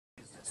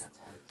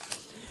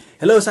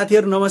Hello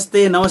साथीहरु,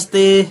 नमस्ते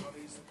नमस्ते।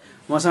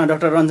 मसँग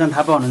डाक्टर रञ्जन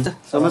थापा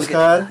हुनुहुन्छ।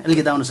 नमस्कार।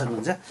 अलिकति आउन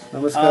सक्नुहुन्छ?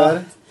 नमस्कार।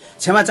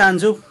 क्षमा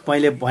चाहन्छु,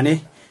 पहिले भने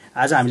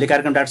आज हामीले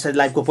कार्यक्रम डाक्टर साथी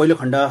लाइभको पहिलो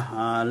खण्ड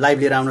लाइभ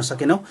लिएर आउन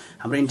सकेनौँ।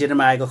 हाम्रो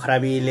इन्टरनेटमा आएको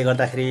खराबीले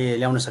गर्दाखेरि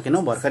ल्याउन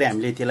सकेनौँ। भर्खरै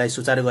हामीले त्यसलाई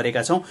सुचारू गरेका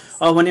छौँ।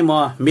 अब भने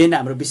म मेन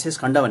हाम्रो विशेष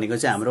खण्ड भनेको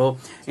चाहिँ हाम्रो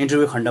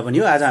इन्टरभ्यू खण्ड पनि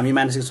हो। आज हामी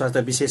मानसिक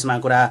स्वास्थ्य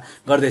विशेषमा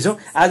कुरा गर्दैछौँ।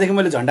 आजदेखि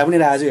मैले झन्डा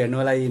पनि राखेको छु, हेर्नु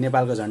होला,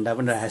 नेपालको झन्डा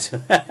पनि राखेको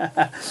छु।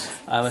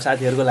 अब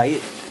साथीहरूको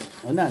लागि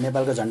होइन,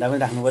 नेपालको झन्डा पनि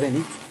राख्नु पऱ्यो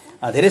नि।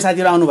 धेरै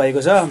साथीहरू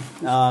आउनुभएको छ।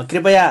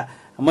 कृपया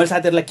मैले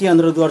साथीहरूलाई के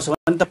अनुरोध गर्छु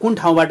भने त कुन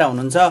ठाउँबाट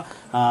हुनुहुन्छ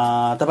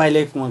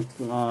तपाईँले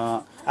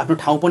आफ्नो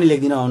ठाउँ पनि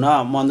लेखिदिनु हुन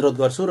म अनुरोध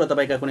गर्छु र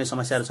तपाईँका कुनै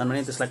समस्याहरू छन्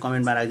भने त्यसलाई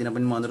कमेन्टमा राखिदिन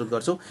पनि म अनुरोध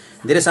गर्छु।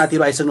 धेरै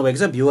साथीहरू आइसक्नु भएको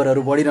छ,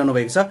 भ्युअरहरू बढिरहनु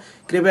भएको छ।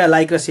 कृपया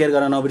लाइक र सेयर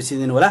गर्न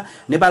नबिर्सिदिनु होला।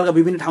 नेपालका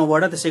विभिन्न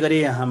ठाउँबाट, त्यसै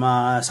गरी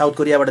साउथ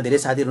कोरियाबाट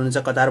धेरै साथीहरू हुनुहुन्छ,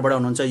 कतारबाट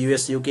हुनुहुन्छ,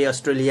 युएस, युके,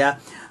 अस्ट्रेलिया,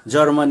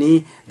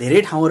 जर्मनी,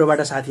 धेरै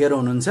ठाउँहरूबाट साथीहरू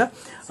हुनुहुन्छ।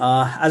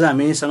 आज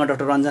हामीसँग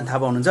डाक्टर रञ्जन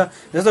थापा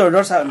हुनुहुन्छ। जस्तो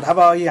डाक्टर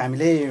थापा, अघि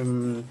हामीले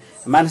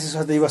मानसिक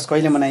स्वास्थ्य दिवस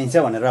कहिले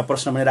मनाइन्छ भनेर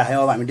प्रश्न पनि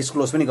राख्यौँ। अब हामी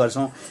डिस्क्लोज पनि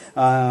गर्छौँ।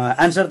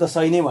 आन्सर त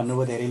सही नै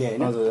भन्नुभयो धेरैले,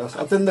 होइन? हजुर,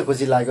 अत्यन्त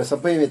खुसी लाग्यो।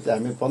 सबै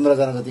हामी 15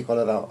 जना जति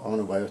कलर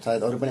आउनुभयो,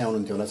 सायद अरू पनि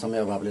आउनुहुन्थ्यो होला, समय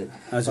अभावले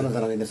 15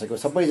 जना लिन सक्यो।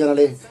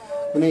 सबैजनाले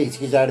कुनै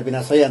हिचकिचाहट बिना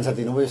सही आन्सर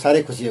दिनुभयो।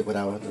 साह्रै खुसीको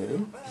कुरा हो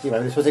कि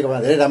हामीले सोचेको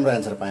भन्दा धेरै राम्रो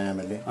आन्सर पायौँ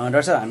हामीले।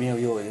 डाक्टर साहब,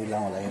 हामी यो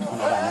लाउँ होला,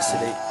 हामी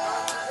सिधै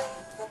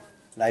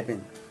लाइभ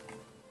पनि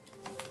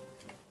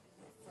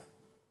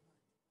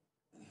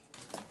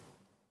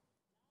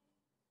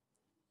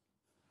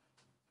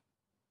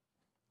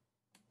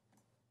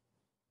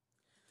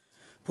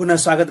पुनः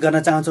स्वागत गर्न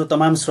चाहन्छौँ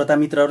तमाम श्रोता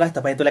मित्रहरूलाई।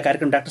 तपाईँलाई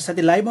कार्यक्रम डाक्टर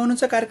साथी लाइभ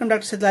आउनुहुन्छ। कार्यक्रम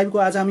डाक्टर साथी लाइभको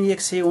आज हामी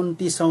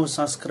 129औं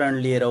संस्करण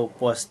लिएर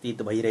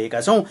उपस्थित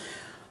भइरहेका छौँ।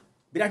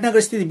 विराटनगर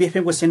स्थित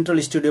बीएफएमको सेन्ट्रल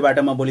स्टुडियोबाट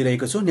म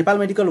बोलिरहेको छु। नेपाल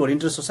मेडिकल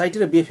ओरिएन्टेड सोसाइटी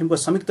र बीएफएमको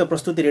संयुक्त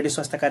प्रस्तुति रेडियो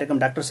स्वास्थ्य कार्यक्रम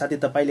डाक्टर साथी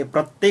तपाईँले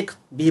प्रत्येक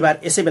बिहिबार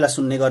यसै बेला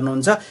सुन्ने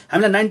गर्नुहुन्छ।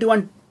 हामीलाई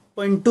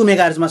 91.2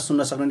 मेगाहर्जमा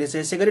सुन्न सक्नुहुनेछ।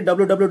 यसै गरी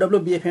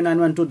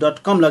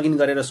www.bfm912.com लगइन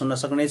गरेर सुन्न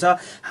सक्नुहुनेछ।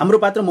 हाम्रो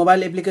पात्र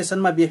मोबाइल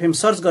एप्लिकेसनमा बीएफएम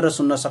सर्च गरेर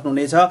सुन्न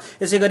सक्नुहुनेछ।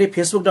 यसै गरी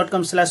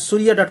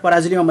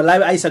facebook.com/surya.parajuliमा म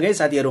लाइभ आइसकेँ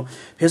साथीहरू।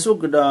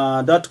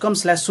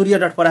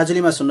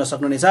 facebook.com/surya.parajuliमा सुन्न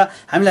सक्नुहुनेछ।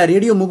 हामीलाई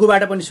रेडियो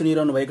मुगुबाट पनि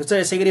सुनिरहनु भएको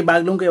छ। यसै गरी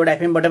बागलुङको एउटा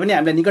एफएमबाट पनि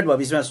हामीलाई निकट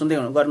भविष्यमा सुन्दै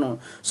गर्नु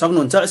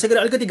सक्नुहुन्छ। यसै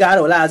गरी अलिकति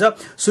गाह्रो होला आज,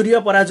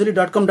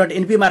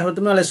 suryaparajuly.com.np मार्फत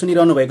पनि मलाई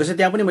सुनिरहनु भएको छ।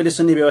 त्यहाँ पनि मैले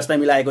सुन्ने व्यवस्था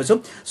मिलाएको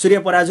छु।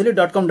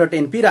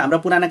 suryaparajuly.com.np र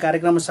हाम्रो पुराना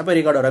कार्यक्रम सबै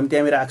रेकर्डहरू हामी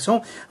त्यहाँ राख्छौँ।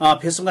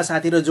 फेसबुकमा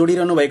साथीहरू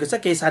जोडिरहनु भएको छ।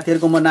 केही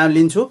साथीहरूको म नाम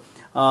लिन्छु।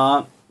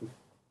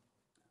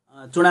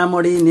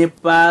 चुडामणी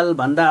नेपाल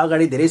भन्दा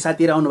अगाडि धेरै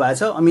साथीहरू आउनु भएको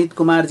छ। अमित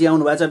कुमारजी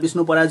आउनु भएको छ,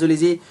 विष्णु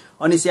पराजुलीजी,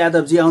 अनिश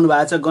यादवजी आउनु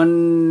भएको छ,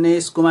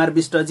 गणेश कुमार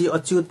विष्टजी,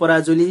 अच्युत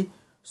पराजुली,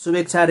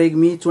 शुभेच्छा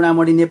रेग्मी,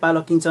 चुडामणी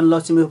नेपाल, किञ्चन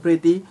लक्ष्मी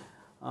उप्रेती,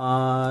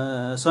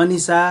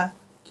 सनिसा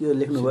के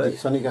लेख्नुभयो,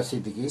 सनिका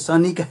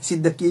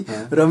सिद्दकी,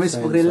 रमेश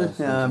पोखरेल,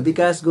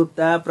 विकास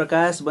गुप्ता,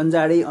 प्रकाश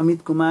बन्जाडे,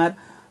 अमित कुमार,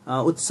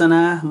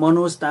 उत्सना,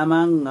 मनोज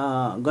तामाङ,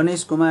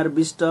 गणेश कुमार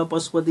विष्ट,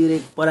 पशुपति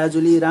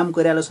पराजुली, राम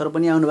कोइराला सर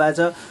पनि आउनु भएको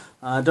छ।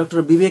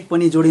 डाक्टर विवेक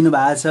पनि जोडिनु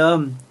भएको छ।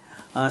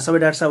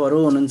 सबै डाक्टर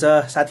साहबहरू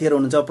हुनुहुन्छ, साथीहरू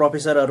हुनुहुन्छ,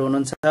 प्रोफेसरहरू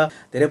हुनुहुन्छ,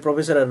 धेरै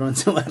प्रोफेसरहरू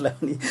हुनुहुन्छ। उहाँहरूलाई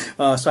पनि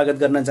स्वागत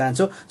गर्न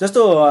चाहन्छु। जस्तो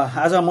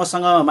आज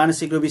मसँग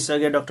मानसिक रोग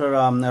विशेषज्ञ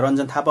डाक्टर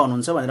रञ्जन थापा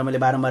हुनुहुन्छ भनेर मैले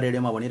बारम्बार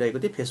रेडियोमा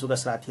भनिरहेको थिएँ। फेसबुकका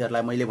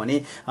साथीहरूलाई मैले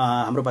भने,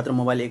 हाम्रो पात्र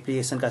मोबाइल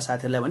एप्लिकेसनका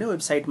साथीहरूलाई भने,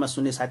 वेबसाइटमा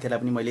सुन्ने साथीहरूलाई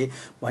पनि मैले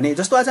भने।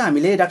 जस्तो आज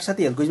हामीले डाक्टर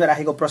साथीहरूको बिचमा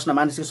राखेको प्रश्न,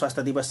 मानसिक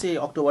स्वास्थ्य दिवस चाहिँ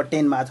अक्टोबर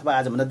 10 मा अथवा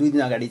आजभन्दा 2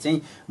 दिन अगाडि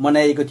चाहिँ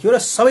मनाइएको थियो र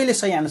सबैले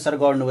सही आन्सर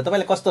गर्नुभयो।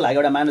 तपाईँलाई कस्तो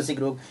लाग्यो एउटा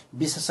मानसिक रोग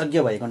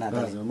विशेषज्ञ भएको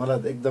नाताले?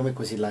 मलाई एकदमै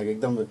खुसी लाग्यो।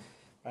 एकदम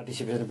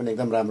पार्टिसिपेसन पनि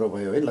एकदम राम्रो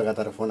भयो है।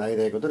 लगातार फोन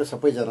आइरहेको थियो र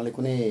सबैजनाले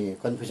कुनै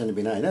कन्फ्युजन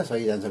बिना होइन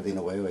सही आन्सर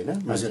दिनुभयो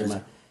होइन। मान्छेमा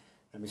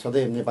हामी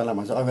सधैँ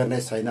नेपालमा भन्छ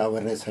अवेरनेस छैन,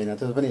 अवेरनेस छैन,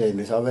 त्यो पनि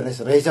रहेछ।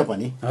 अवेरनेस रहेछ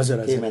पनि,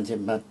 केही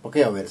मान्छेमा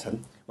पक्कै अवेर छन्।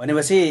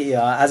 भनेपछि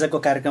आजको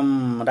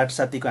कार्यक्रम डाक्टर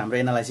साथीको हाम्रो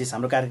एनालाइसिस,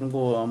 हाम्रो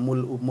कार्यक्रमको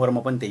मूल उपमर्म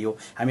पनि त्यही हो।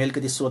 हामी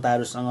अलिकति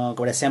श्रोताहरूसँग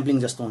एउटा स्याम्पलिङ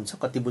जस्तो हुन्छ,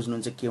 कति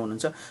बुझ्नुहुन्छ, के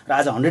हुनुहुन्छ, र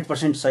आज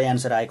 100% सही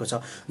आन्सर आएको छ।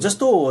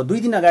 जस्तो 2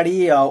 दिन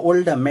अगाडि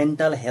वर्ल्ड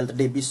मेन्टल हेल्थ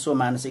डे, विश्व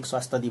मानसिक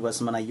स्वास्थ्य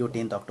दिवस मनाइयो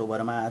 10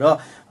 अक्टोबरमा र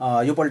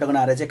यो पल्टको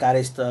नारा चाहिँ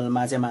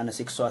कार्यस्थलमा चाहिँ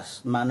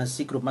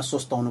मानसिक रूपमा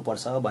स्वस्थ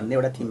हुनुपर्छ भन्ने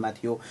एउटा थिममा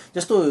थियो।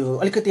 जस्तो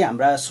अलिकति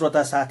हाम्रा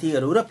श्रोता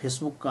साथीहरू र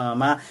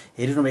फेसबुकमा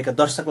हेरिरहनुभएका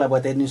दर्शकलाई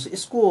बताइदिनुहोस्,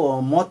 यसको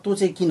महत्त्व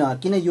चाहिँ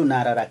किन यो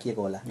नारा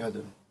राखिएको होला?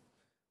 हजुर,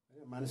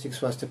 मानसिक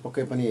स्वास्थ्य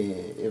पक्कै पनि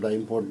एउटा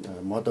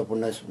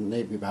महत्त्वपूर्ण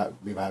नै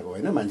विभाग हो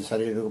होइन। मान्छे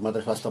शारीरिक रूपमा त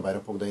स्वस्थ भएर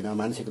पुग्दैन,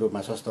 मानसिक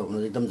रूपमा स्वस्थ हुनु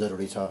एकदम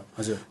जरुरी छ।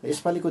 हजुर,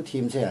 यसपालिको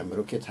थिम चाहिँ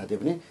हाम्रो के थाहा थियो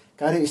भने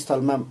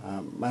कार्यस्थलमा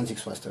मानसिक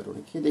स्वास्थ्यहरू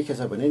के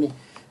देखेछ भने नि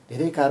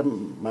धेरै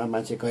काममा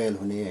मान्छे गयल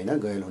हुने,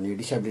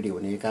 डिसेबिलिटी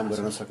हुने, काम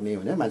गर्न नसक्ने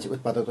हुने, मान्छे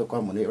उत्पादकता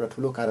कम हुने एउटा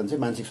ठुलो कारण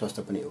चाहिँ मानसिक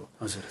स्वास्थ्य पनि हो।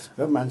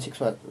 र मानसिक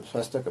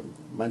स्वास्थ्य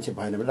मान्छे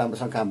भएन भने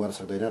राम्रोसँग काम गर्न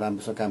सक्दैन,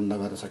 राम्रोसँग काम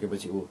नगर्न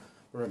सकेपछि ऊ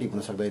प्रोडक्टिभ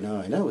हुन सक्दैन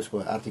होइन। उसको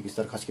आर्थिक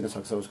स्तर खस्किन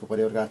सक्छ, उसको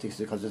परिवारको आर्थिक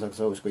स्थिति खस्किन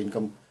सक्छ, उसको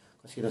इन्कम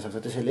खस्किन सक्छ।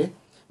 त्यसैले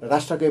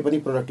राष्ट्रकै पनि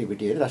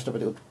प्रोडक्टिभिटी होइन,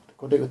 राष्ट्रपति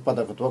कुनै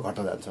उत्पादकत्व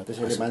घट्न जान्छ।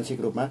 त्यसैले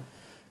मानसिक रूपमा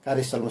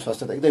कार्यस्थलमा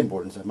स्वास्थ्य त एकदम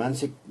इम्पोर्टेन्ट छ।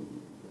 मानसिक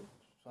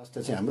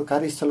स्वास्थ्य चाहिँ हाम्रो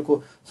कार्यस्थलको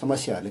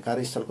समस्याहरूले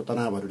कार्यस्थलको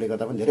तनावहरूले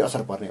गर्दा पनि धेरै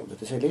असर पर्ने हुन्छ।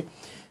 त्यसैले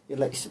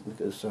यसलाई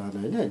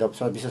होइन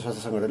विश्व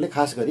स्वास्थ्य सङ्गठनले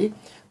खास गरी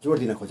जोड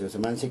दिन खोजेको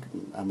छ। मानसिक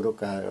हाम्रो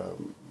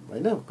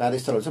होइन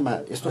कार्यस्थलहरू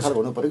चाहिँ यस्तो खालको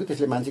हुनु पऱ्यो कि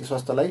त्यसले मानसिक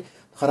स्वास्थ्यलाई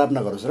खराब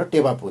नगरोस् र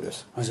टेवा पुर्योस्।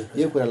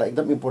 यो कुरालाई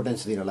एकदम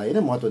इम्पोर्टेन्स दिनलाई होइन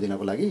महत्त्व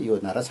दिनको लागि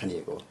यो नारा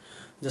छानिएको हो।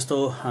 जस्तो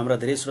हाम्रा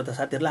धेरै श्रोता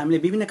साथीहरूलाई हामीले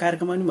विभिन्न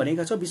कार्यक्रममा पनि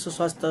भनेका छौँ, विश्व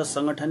स्वास्थ्य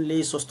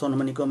सङ्गठनले स्वस्थ हुनु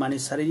भनेको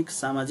मानिस शारीरिक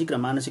सामाजिक र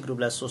मानसिक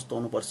रूपलाई स्वस्थ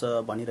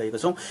हुनुपर्छ भनिरहेको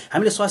छौँ।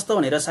 हामीले स्वास्थ्य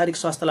भनेर शारीरिक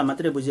स्वास्थ्यलाई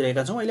मात्रै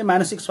बुझिरहेका छौँ। अहिले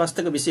मानसिक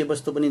स्वास्थ्यको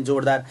विषयवस्तु पनि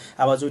जोरदार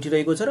आवाज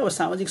उठिरहेको छ र अब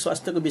सामाजिक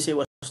स्वास्थ्यको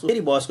विषयवस्तु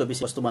फेरि बहसको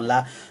विषयवस्तु बन्ला।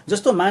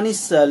 जस्तो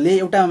मानिसले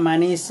एउटा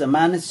मानिस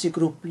मानसिक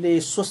रूपले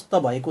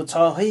स्वस्थ भएको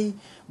छ है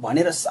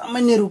भनेर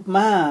सामान्य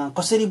रूपमा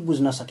कसरी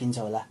बुझ्न सकिन्छ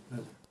होला?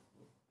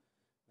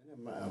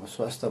 अब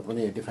स्वास्थ्य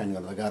पनि डिफाइन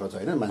गर्न गाह्रो छ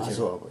होइन।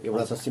 मान्छेको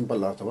एउटा छ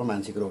सिम्पल अर्थमा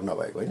मानसिक रोग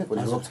नभएको होइन,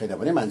 कुनै रोग छैन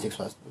भने मानसिक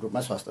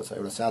रूपमा स्वास्थ्य छ,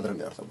 एउटा साधारण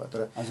अर्थमा।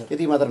 तर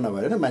त्यति मात्र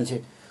नभएर मान्छे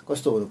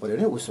कस्तो हुनु पर्यो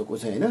भने उसको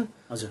चाहिँ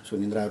होइन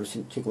सुनिन्द्राहरू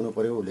ठिक हुनु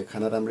पर्यो, उसले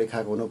खाना राम्रै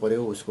खाएको हुनु पर्यो,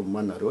 उसको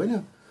मनहरू होइन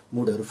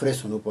मुडहरू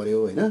फ्रेस हुनु पर्यो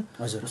होइन,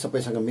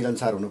 सबैसँग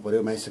मिलनसार हुनु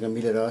पर्यो, मान्छेसँग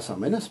मिलेर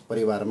होइन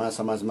परिवारमा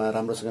समाजमा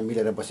राम्रोसँग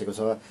मिलेर बसेको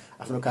छ,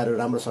 आफ्नो कार्य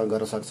राम्रोसँग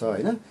गर्न सक्छ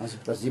होइन,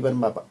 र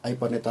जीवनमा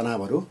आइपर्ने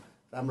तनावहरू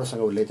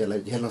राम्रोसँग उसले त्यसलाई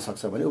झेल्न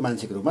सक्छ भने ऊ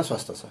मानसिक रूपमा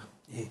स्वस्थ छ।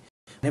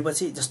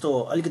 भनेपछि जस्तो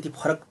अलिकति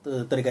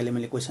फरक तरिकाले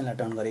मैले क्वेसनलाई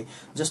टर्न गरेँ।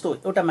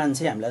 जस्तो एउटा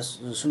मान्छे हामीलाई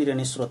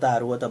सुनिरहने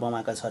श्रोताहरू अथवा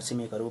उहाँका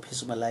छरछिमेकहरू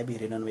फेसबुकमा लाइभ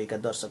हेरिरहनुभएका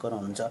दर्शकहरू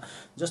हुनुहुन्छ,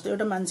 जस्तो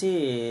एउटा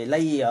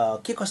मान्छेलाई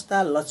के कस्ता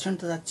लक्षण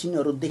तथा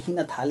चिन्हहरू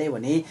देखिन थाले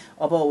भने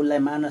अब उसलाई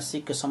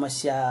मानसिक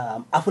समस्या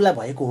आफूलाई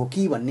भएको हो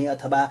कि भन्ने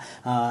अथवा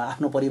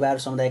आफ्नो परिवार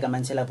समुदायका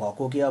मान्छेलाई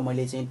भएको कि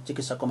मैले चाहिँ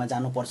चिकित्सककोमा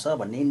जानुपर्छ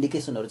भन्ने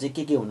इन्डिकेसनहरू चाहिँ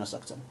के हुन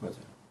सक्छन्?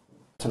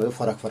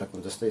 फरक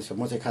हुन्छ। जस्तै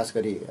म चाहिँ खास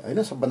गरी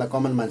होइन सबभन्दा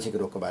कमन मानसिक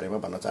रोगको बारेमा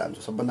भन्न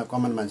चाहन्छु। सबभन्दा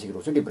कमन मानसिक रोग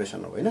चाहिँ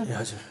डिप्रेसन हो होइन।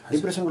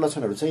 डिप्रेसनको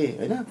लक्षणहरू चाहिँ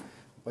होइन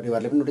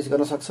परिवारले पनि नोटिस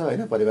गर्न सक्छ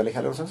होइन, परिवारले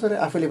ख्याल गर्न सक्छ र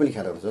आफैले पनि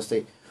ख्याल गर्न सक्छ। जस्तै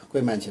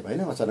कोही मान्छे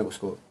होइन अचानक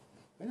उसको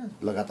होइन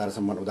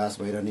लगातारसम्म उदास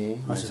भइरहने,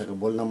 मान्छेसँग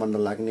बोल्न मन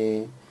नलाग्ने,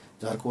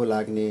 झर्को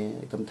लाग्ने,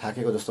 एकदम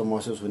थाकेको जस्तो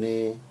महसुस हुने,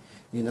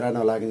 निन्द्रा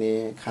नलाग्ने,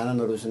 खाना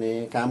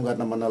नरुच्ने, काम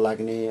गर्न मन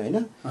नलाग्ने होइन,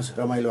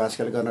 रमाइलो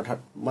हाँसखेल गर्न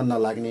मन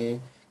नलाग्ने,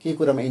 केही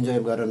कुरामा इन्जोय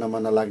गर्न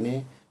मन नलाग्ने,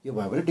 यो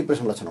भयो भने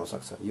डिप्रेसन लक्षण हुन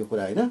सक्छ। यो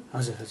कुरा होइन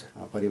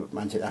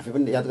मान्छे आफै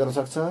पनि याद गर्न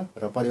सक्छ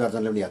र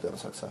परिवारजनले पनि याद गर्न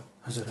सक्छ,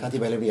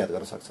 साथीभाइले पनि याद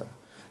गर्न सक्छ।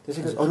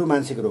 त्यसै गरी अरू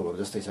मानसिक रोगहरू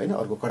जस्तै छ होइन,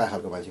 अर्को कडा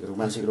खालको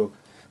मानसिक रोग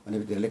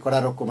भनेपछि धेरैले कडा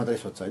रोगको मात्रै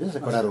सोध्छ होइन।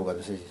 जस्तै कडा रोगहरू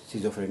जस्तै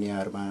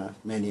सिजोफ्रेनियाहरूमा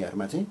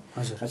म्यानियाहरूमा चाहिँ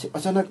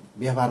अचानक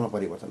व्यवहारमा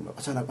परिवर्तन भयो,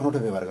 अचानक अनौठो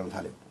व्यवहार गर्न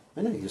थाल्यो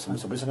होइन। यो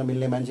सबैसँग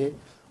मिल्ने मान्छे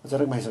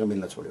अचानक मान्छेसँग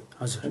मिल्न छोड्यो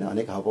होइन,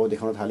 अनेक हावभाव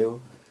देखाउन थाल्यो,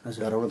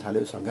 डराउन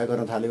थाल्यो, शङ्का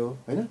गर्न थाल्यो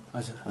होइन,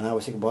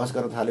 अनावश्यक बहस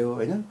गर्न थाल्यो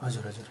होइन,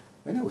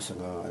 होइन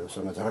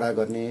उसँग झगडा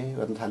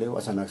गर्न थाल्यो,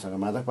 अचानकसँग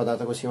मादक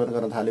पदार्थको सेवन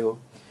गर्न थाल्यो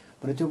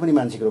भने त्यो पनि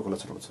मानसिक रोगको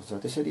लक्षण हुन सक्छ।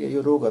 त्यसरी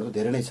यो रोगहरू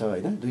धेरै नै छ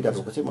होइन। दुईवटा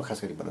रोगको चाहिँ म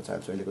खास गरी भन्न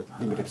चाहन्छु अहिलेको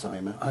लिमिटेड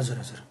समयमा।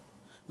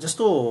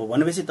 जस्तो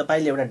भनेपछि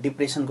तपाईँले एउटा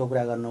डिप्रेसनको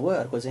कुरा गर्नुभयो,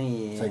 अर्को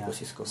चाहिँ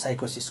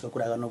साइकोसिसको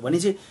कुरा गर्नु भने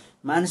चाहिँ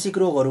मानसिक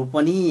रोगहरू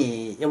पनि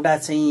एउटा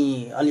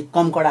चाहिँ अलिक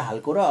कम कडा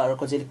खालको र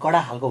अर्को चाहिँ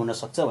कडा खालको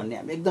हुनसक्छ भन्ने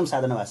हामी एकदम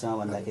साधारण भाषामा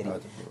भन्दाखेरि।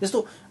 जस्तो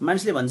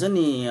मानिसले भन्छ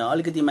नि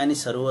अलिकति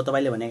मानिसहरू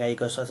तपाईँले भनेका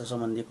एक स्वास्थ्य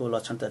सम्बन्धीको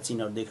लक्षण त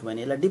चिन्हहरू देख्यो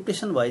भने यसलाई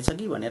डिप्रेसन भएछ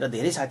कि भनेर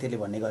धेरै साथीहरूले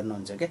भन्ने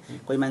गर्नुहुन्छ क्या।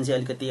 कोही मान्छे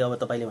अलिकति अब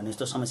तपाईँले भने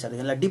जस्तो समस्या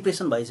देख्यो यसलाई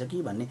डिप्रेसन भएछ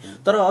कि भन्ने,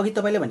 तर अघि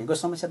तपाईँले भनेको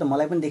समस्या त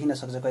मलाई पनि देखिन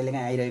सक्छ,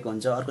 कहिलेकाहीँ आइरहेको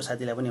हुन्छ, अर्को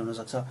साथीलाई पनि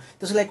हुनसक्छ।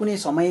 त्यसलाई कुनै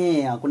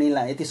कुनै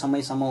यति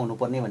समयसम्म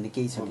हुनुपर्ने भन्ने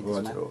केही छ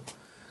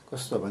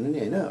कस्तो भने नि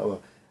होइन। अब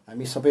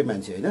हामी सबै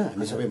मान्छे होइन,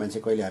 हामी सबै मान्छे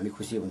कहिले हामी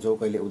खुसी हुन्छौँ,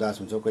 कहिले उदास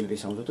हुन्छौँ, कहिले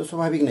रिसाउँछौँ, त्यो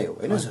स्वाभाविक नै हो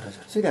होइन।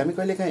 त्यसरी हामी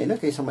कहिलेकाहीँ होइन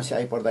केही समस्या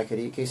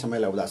आइपर्दाखेरि केही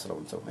समयलाई उदास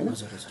रहन्छौँ होइन,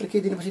 तर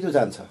केही दिनपछि त्यो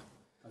जान्छ,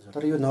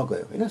 तर यो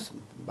नगयो होइन।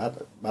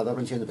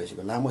 वातावरण चेन्ज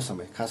भइसक्यो लामो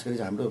समय। खास गरी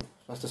चाहिँ हाम्रो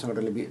स्वास्थ्य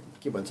सङ्गठनले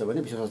के भन्छ भने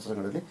विश्व स्वास्थ्य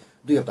सङ्गठनले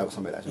 2 हप्ताको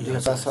समय राखेको छ। 2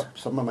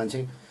 हप्तासम्म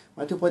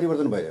मान्छेमा त्यो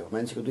परिवर्तन भइरहेको,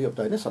 मान्छेको 2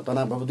 हप्ता होइन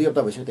तनाव 2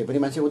 हप्ता भइसक्यो, त्यही पनि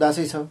मान्छे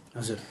उदासै छ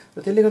र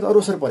त्यसले गर्दा अरू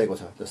असर परेको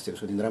छ। जस्तै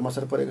उसको निन्द्रामा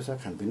असर परेको छ,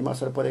 खानपिनमा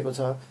असर परेको छ,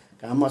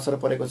 काममा असर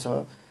परेको छ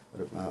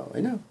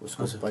होइन,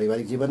 उसको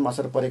पारिवारिक जीवनमा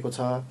असर परेको छ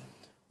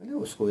होइन,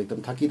 उसको एकदम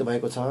थकित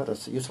भएको छ र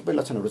यो सबै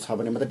लक्षणहरू छ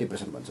भने मात्रै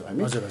डिप्रेसन भन्छौँ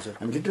हामी।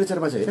 हामी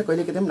लिटरेचरमा चाहिँ होइन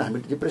कहिले कहिले हामी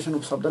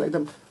डिप्रेसन शब्दलाई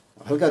एकदम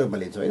हल्का रूपमा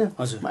लिन्छौँ होइन।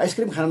 म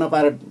आइसक्रिम खान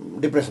नपाएर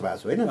डिप्रेस भएको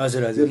छु होइन,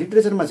 यो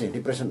लिटरेचरमा चाहिँ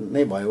डिप्रेसन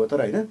नै भयो। तर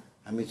होइन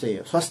हामी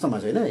चाहिँ स्वास्थ्यमा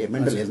चाहिँ होइन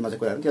मेन्टल हेल्थमा चाहिँ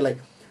कुरा त्यसलाई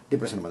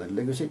डिप्रेसन भन्दा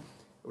लगेपछि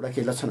एउटा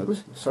केही लक्षणहरू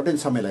सर्टेन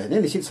समयलाई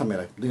होइन निश्चित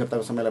समयलाई 2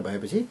 हप्ताको समयलाई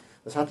भएपछि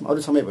र साथमा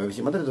अरू समय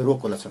भएपछि मात्रै त्यो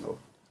रोगको लक्षण हो।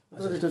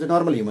 त्यो चाहिँ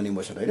नर्मल ह्युमन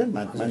इमोसन होइन,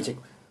 मानसिक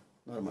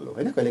नर्मल हो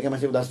होइन। कहिलेकाहीँ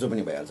मान्छे उदास जो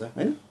पनि भइहाल्छ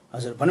होइन।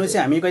 हजुर भनेपछि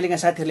हामी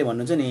कहिलेकाहीँ साथीहरूले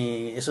भन्नुहुन्छ नि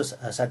यसो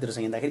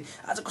साथीहरूसँग हिँड्दाखेरि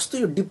आज कस्तो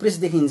यो डिप्रेस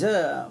देखिन्छ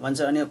भन्छ,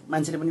 अनि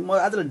मान्छेले पनि म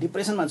आज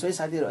डिप्रेसनमा छु है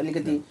साथीहरू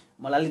अलिकति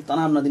मलाई अलिक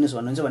तनाव नदिनुहोस्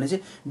भन्नुहुन्छ भने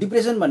चाहिँ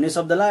डिप्रेसन भन्ने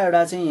शब्दलाई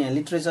एउटा चाहिँ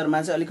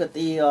लिटरेचरमा चाहिँ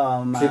अलिकति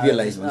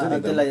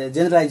त्यसलाई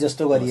जेनरलाइज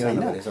जस्तो गरियो होइन।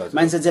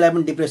 मान्छे जसलाई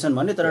पनि डिप्रेसन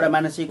भन्यो, तर एउटा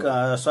मानसिक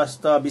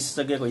स्वास्थ्य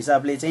विशेषज्ञको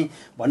हिसाबले चाहिँ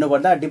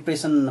भन्नुपर्दा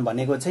डिप्रेसन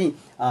भनेको चाहिँ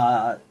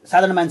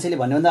साधारण मान्छेले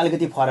भन्यो भने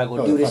अलिकति फरक हो,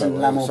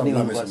 ड्युरेसन लामो पनि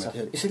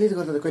हुनुपर्छ। यसैले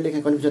गर्दा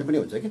कहिलेकाहीँ कन्फ्युजन पनि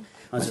हुन्छ कि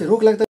मान्छे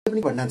रोग लाग्दा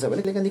पनि भन्नुहुन्छ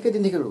भने निकै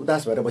दिनदेखि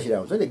उदास भएर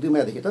बसिरहेको हुन्छ 1-2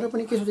 महिनादेखि तर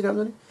पनि के सोचिरहेको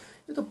हुन्छ भने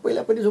यो त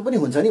पहिला पनि जो पनि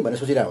हुन्छ नि भनेर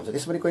सोचिरहेको हुन्छ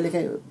त्यसमा पनि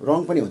कहिलेकाहीँ रङ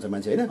पनि हुन्छ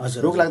मान्छे होइन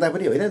रोग लाग्दा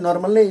पनि होइन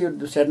नर्मल नै यो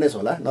स्याडनेस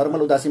होला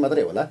नर्मल उदासी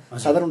मात्रै होला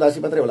साधारण उदासी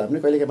मात्रै होला भने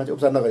कहिलेकाहीँ मान्छे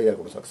उपचार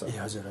नगरिरहेको हुनसक्छ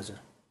हजुर हजुर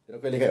र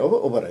कहिलेकाहीँ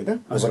ओभर होइन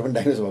ओभर पनि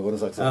डायग्नोस भएको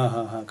हुनसक्छ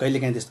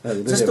कहिलेकाहीँ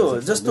त्यस्तो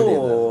जस्तो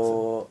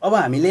अब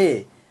हामीले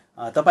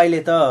तपाईले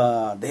त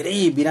धेरै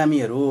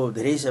बिरामीहरू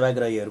धेरै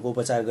सेवाग्राहीहरूको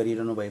उपचार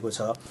गरिरहनु भएको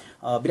छ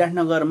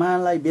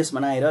विराटनगरमालाई बेस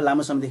बनाएर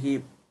लामो समयदेखि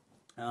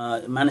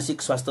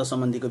मानसिक स्वास्थ्य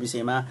सम्बन्धीको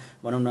विषयमा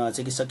भनौँ न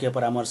चिकित्सकीय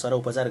परामर्श र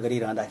उपचार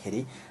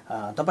गरिरहँदाखेरि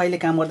तपाईले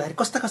काम गर्दाखेरि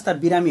कस्ता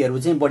बिरामीहरू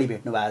चाहिँ बढी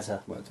भेट्नु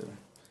भएको छ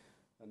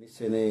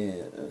निश्चय नै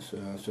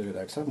सूर्य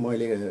डाक्टर साहब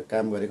मैले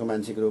काम गरेको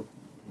मानसिक रोग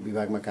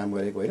विभागमा काम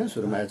गरेको होइन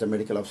सुरुमा एज अ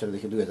मेडिकल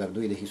अफिसरदेखि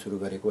 2002 देखि सुरु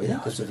गरेको होइन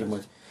त्यसपछि म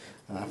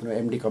आफ्नो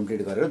एमडी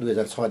कम्प्लिट गरेर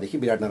 2006 देखि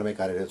विराटनगरमै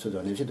कार्यरत छु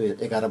भनेपछि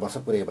 11 वर्ष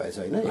पुरै भएछ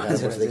होइन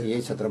 11 वर्षदेखि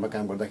यही क्षेत्रमा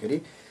काम गर्दाखेरि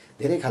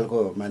धेरै खालको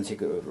मानसिक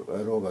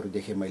रोगहरू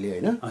देखेँ मैले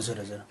होइन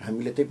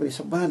हामीले त्यही पनि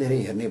सबभन्दा धेरै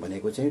हेर्ने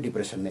भनेको चाहिँ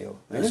डिप्रेसन नै हो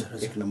होइन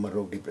 1 नम्बर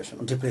रोग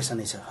डिप्रेसन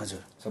नै छ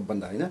हजुर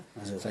सबभन्दा होइन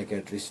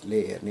साइकियाट्रिस्टले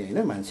हेर्ने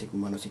होइन मानसिक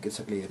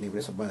मनोचिकित्सकले हेर्ने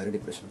भने सबभन्दा धेरै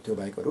डिप्रेसन त्यो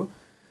बाहेकहरू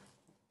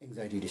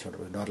एङ्जाइटी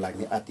डिसअर्डर डर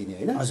लाग्ने आत्तिने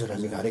होइन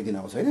हामी हरेक दिन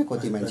आउँछ होइन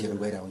कति मान्छेहरू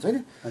गइरहेको हुन्छ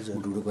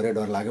होइन ढुढु गरेर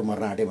डर लाग्यो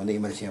मर्न आँट्यो भने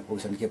इमर्जेन्सीमा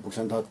पुग्छन् के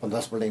पुग्छन् त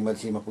 10 पल्ट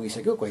इमर्जेन्सीमा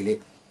पुगिसक्यो कहिले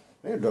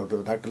होइन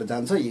डाक्टरले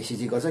जान्छ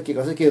इसिजी गर्छ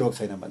के रोग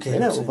छैन भन्छ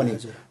होइन ऊ पनि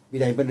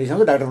बिरामी पनि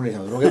रिसाउँछ डाक्टर पनि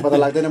रिसाउँछ रोगै पत्ता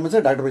लाग्दैन भन्छ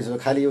डाक्टर पनि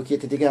रिसाउँछ खालि यो के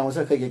त्यतिकै आउँछ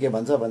खै के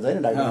भन्छ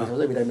होइन डाक्टर पनि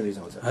रिसाउँछ बिरामी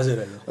रिसाउँछ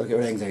अर्को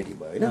एउटा एङ्जाइटी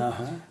भयो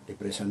होइन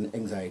डिप्रेसन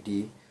एङ्जाइटी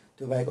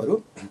त्यो बाहेक अरू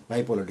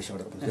बाइपोलर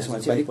डिसअर्डर भन्छ त्यसमा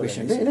चाहिँ अलिक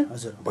पेसेन्टले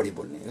होइन बढी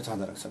बोल्ने यो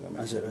छानरकसँग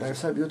डाक्टर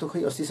साहब यो त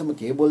खै अस्तिसम्म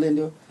के बोल्दैन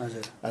थियो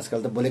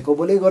आजकल त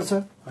बोलै गर्छ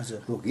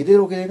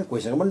रोकिँदैन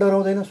कोहीसँग पनि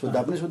डराउँदैन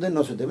सुत्दा पनि सुत्दैन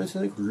नसुत्दै पनि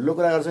सुत्दैन ठुलो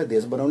कुरा गर्छ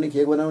देश बनाउने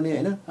के बनाउने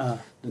होइन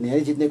दुनियाँ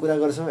जित्ने कुरा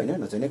गर्छ होइन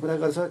नचाहिने कुरा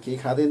गर्छ केही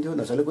खाँदैन थियो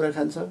नचाहिने कुरा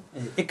खान्छ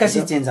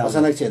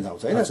अचानक चेन्ज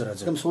आउँछ होइन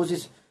एकदम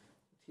सोचिस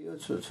थियो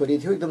छोरी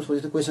थियो एकदम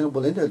सोचिस कोहीसँग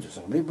बोल्दैन थियो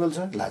जोसँग पनि बोल्छ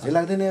लाजै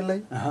लाग्दैन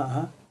यसलाई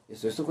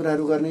यस्तो यस्तो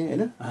कुराहरू गर्ने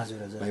होइन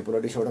बाइपोलर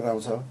डिसअर्डर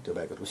आउँछ त्यो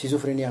बाहेक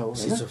सिजोफ्रेनिया हो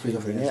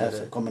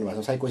सिजोफ्रेनिया कमन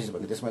भाषामा साइकोसिस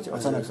भन्ने त्यसमा चाहिँ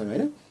अचानकसँग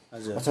होइन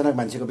अचानक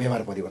मान्छेको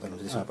व्यवहार परिवर्तन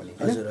हुन्छ त्यसमा पनि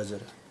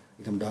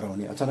एकदम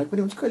डराउने अचानक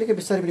पनि हुन्छ कहिलेकाहीँ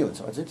बिस्तारै पनि हुन्छ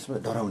अझै त्यसमा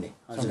डराउने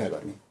शङ्का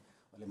गर्ने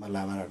उसले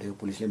मलाई मार्न आँट्यो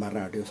पुलिसले मार्न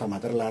आँट्यो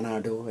समातेर लान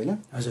आँट्यो होइन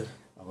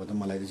अब त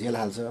मलाई त जेल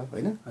हाल्छ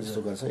होइन यस्तो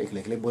गर्छ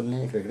एक्लै बोल्ने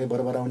एक्लै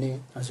बरबराउने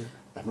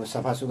आफ्नो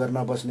सफा सुग्घर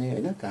नबस्ने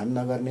होइन काम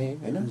नगर्ने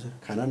होइन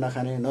खाना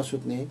नखाने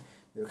नसुत्ने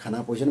यो खाना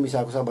पोइजन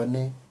मिसाएको छ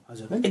भन्ने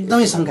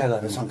एकदमै शङ्का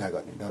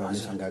गर्ने डराउने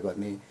शङ्का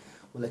गर्ने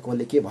उसलाई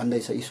कसले के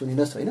भन्दैछ यी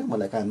सुनिनुहोस् होइन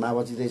मलाई कानमा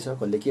आवाज दिँदैछ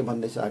कसले के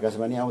भन्दैछ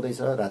आकाशवाणी आउँदैछ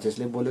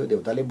राजेशले बोल्यो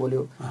देउताले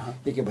बोल्यो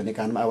के भन्ने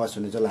कानमा आवाज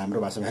सुन्ने जसलाई हाम्रो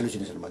भाषामा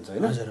हेलुसिनेसन भन्छ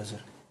होइन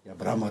या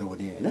भ्रमहरू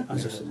हुने होइन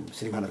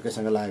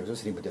श्रीमानहरूकैसँग लागेको छ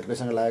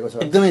श्रीमतीहरूकैसँग लागेको छ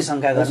एकदमै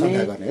शङ्का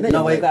गर्ने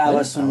नभएको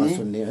आवाज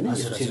सुन्ने होइन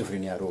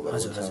सिजोफ्रेनिया रोगहरू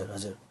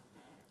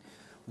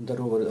अन्त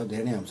रोगहरू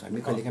धेरै नै आउँछ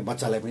हामी कहिलेकाहीँ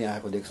बच्चालाई पनि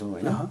आएको देख्छौँ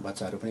होइन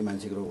बच्चाहरू पनि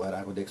मानसिक रोग भएर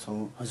आएको देख्छौँ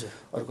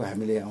अर्को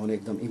हामीले आउने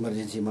एकदम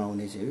इमर्जेन्सीमा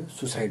आउने चाहिँ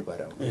सुसाइड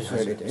भएर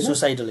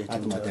आउने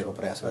आत्महत्याको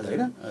प्रयास गर्दा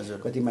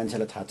होइन कति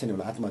मान्छेलाई थाहा छैन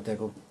होला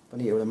आत्महत्याको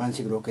पनि एउटा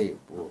मानसिक रोगकै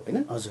हो होइन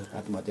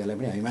आत्महत्यालाई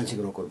पनि हामी मानसिक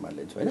रोगको रूपमा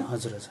लिन्छौँ होइन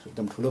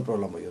एकदम ठुलो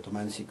प्रब्लम हो यो त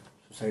मानसिक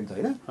सुसाइड त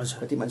होइन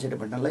कति मान्छेले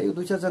भन्नलाई यो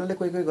 2-4 जनाले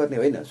कोही गर्ने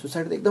होइन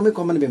सुसाइड त एकदमै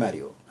कमन बिमारी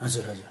हो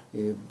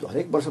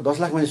हरेक वर्ष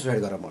 10 लाख मान्छे सुसाइड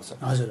गरेर मर्छ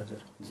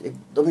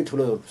एकदमै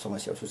ठुलो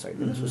समस्या हो सुसाइड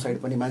होइन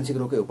सुसाइड पनि मानसिक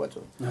रोगकै उपज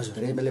हो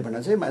धेरै बेला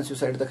भन्दा चाहिँ मान्छे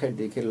सुसाइड त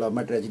खै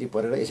लभमा ट्रेजेडी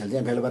परेर यसले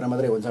चाहिँ फेल भएर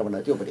मात्रै हुन्छ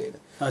भन्दा त्यो पनि होइन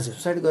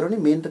सुसाइड गराउने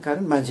मेन त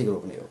कारण मानसिक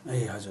रोग नै हो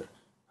हजुर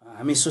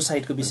हामी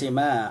सुसाइडको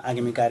विषयमा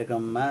आगामी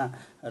कार्यक्रममा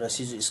र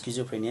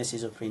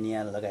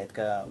सिजोफ्रेनिया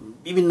लगायतका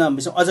विभिन्न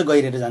विषय अझ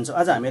गहिरेर जान्छौँ।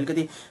 आज हामी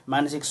अलिकति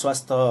मानसिक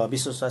स्वास्थ्य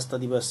विश्व स्वास्थ्य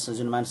दिवस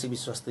जुन मानसिक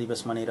विश्व स्वास्थ्य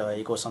दिवस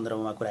मनाइरहेको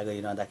सन्दर्भमा कुरा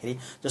गरिरहँदाखेरि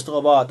जस्तो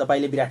अब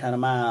तपाईले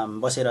विराटनगरमा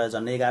बसेर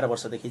झन्डै 11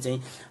 वर्षदेखि चाहिँ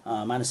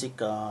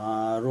मानसिक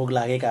रोग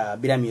लागेका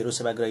बिरामीहरू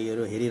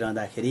सेवाग्राहीहरू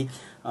हेरिरहँदाखेरि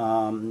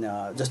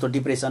जस्तो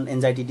depression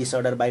anxiety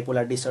disorder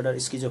bipolar disorder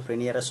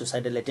schizophrenia र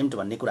सुसाइडल एटेम्प्ट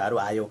भन्ने कुराहरू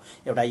आयो।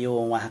 एउटा यो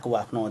उहाँको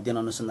आफ्नो अध्ययन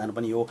अनुसन्धान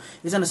पनि हो।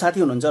 एकजना साथी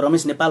हुनुहुन्छ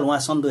रमेश नेपाल, उहाँ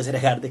सन्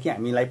 2011 देखि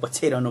हामीलाई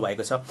पछ्याइरहनु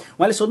भएको छ।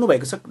 उहाँले सोध्नु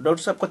भएको छ डाक्टर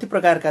साहब कति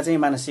प्रकारका चाहिँ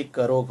मानसिक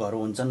रोगहरू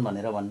हुन्छन्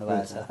भनेर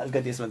भन्नुभएको छ।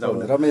 अलिकति त्यसमा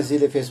जाउँ।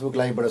 रमेशजीले फेसबुक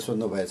लाइभबाट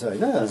सोध्नु भएछ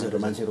हैन, हजुर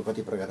मान्छेहरू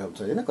कति प्रकार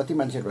हुन्छ हैन, कति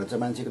मान्छेहरू भन्छ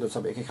मानसिक रोग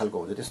सब एकै खालको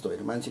हुन्छ त्यस्तो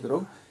हैन। मानसिक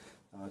रोग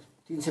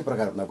 300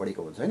 प्रकारभन्दा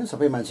बढीको हुन्छ हैन।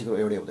 सबै मानसिक रोग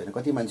एउटै हुँदैन।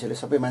 कति मान्छेले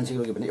सबै मानसिक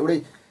रोगी भने एउटै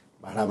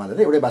भाडामा मात्र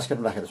एउटै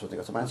बास्केटमा राखेर सोच्ने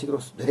गर्छ। मानसिक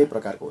रोग धेरै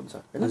प्रकारको हुन्छ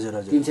हैन,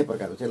 300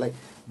 प्रकारको। त्यसलाई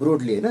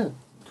ब्रोडली हैन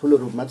ठुलो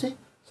रूपमा चाहिँ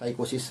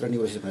साइकोसिस र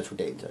न्युरोसिस भनेर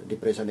छुट्याइन्छ।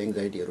 डिप्रेसन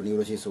एङ्जाइटीहरू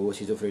न्युरोसिस हो,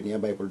 सिजोफ्रेनिया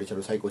बाइपोलर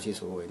डिसअर्डर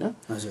साइकोसिस हो हैन।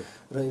 हजुर।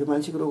 र यो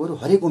मानसिक रोगहरू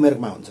हरेक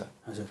उमेरमा हुन्छ।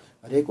 हजुर।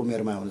 हरेक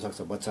उमेरमा हुन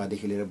सक्छ।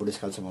 बच्चादेखि लिएर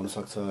बुढेसकालसम्म हुन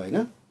सक्छ हैन।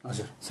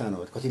 हजुर। सानो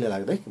कतिले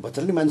लाग्दै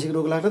बच्चाले नि मानसिक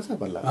रोग लाग्छ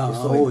भन्ला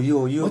त्यस्तो हो।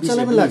 यो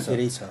बच्चालाई पनि लाग्छ।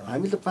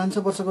 हामीले त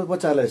 500 वर्षको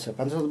बच्चालाई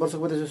 500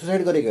 वर्षको बच्चा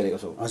सुसाइड गरेको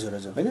छौँ। हजुर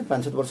हजुर। हैन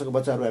 500 वर्षको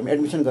बच्चाहरू हामी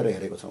एडमिसन गरेर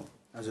हेरेको छौँ।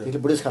 हजुर।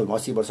 त्यसले बुढेसकालमा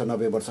 80 वर्ष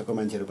 90 वर्षको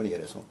मान्छेहरू पनि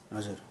हेरेछौँ।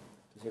 हजुर।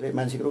 त्यसैले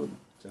मानसिक रोग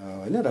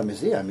होइन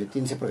रमेशजी, हामी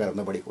 300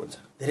 प्रकारभन्दा बढीको हुन्छ,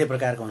 धेरै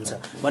प्रकारको हुन्छ।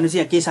 भनेपछि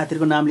यहाँ केही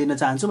साथीहरूको नाम लिन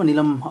चाहन्छु म।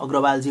 निलम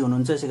अग्रवालजी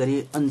हुनुहुन्छ, यसै गरी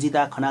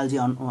अन्जिता खनालजी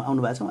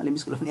आउनु भएको छ, उहाँले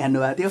मिस कल पनि हान्नु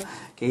भएको थियो।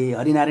 केही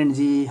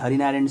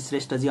हरिनारायण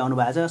श्रेष्ठजी आउनु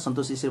भएको छ।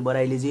 सन्तोष ईश्वर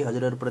बराइलीजी,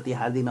 हजुरहरूप्रति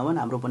हार्दिक नमन,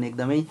 हाम्रो पनि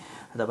एकदमै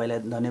तपाईँलाई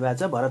धन्यवाद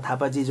छ। भरत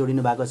थापाजी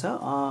जोडिनु भएको छ।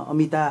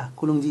 अमिता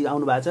कुलुङजी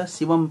आउनु भएको छ।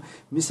 शिवम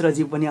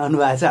मिश्रजी पनि आउनु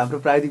भएको छ। हाम्रो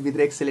प्राविधिक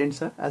मित्र एक्सेलेन्ट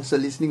छ, आल्सो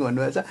लिसनिङ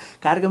भन्नुभएको छ।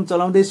 कार्यक्रम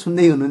चलाउँदै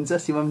सुन्दै हुनुहुन्छ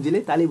शिवमजीले।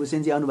 ताली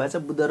भूषणजी आउनु भएको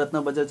छ। बुद्धरत्न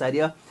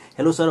बज्राचार्य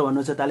हेलो सर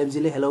भन्नुहुन्छ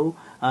तालिमजीले। हेलो।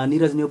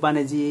 निरज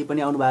न्यौपानेजी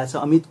पनि आउनु भएको छ।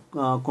 अमित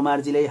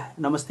कुमारजीले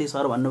नमस्ते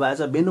सर भन्नुभएको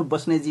छ। बेनु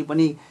बस्नेतजी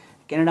पनि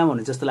क्यानाडामा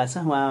हुनुहुन्छ जस्तो लाग्छ,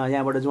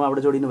 उहाँबाट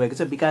जोडिनु भएको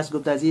छ। विकास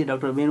गुप्ताजी,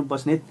 डाक्टर बेनु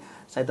बस्नेत,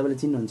 सायद तपाईँले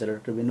चिन्नुहुन्छ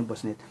डाक्टर बेनु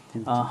बस्नेत।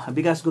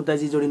 विकास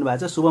गुप्ताजी जोडिनु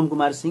भएको छ। शुभम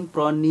कुमार सिंह,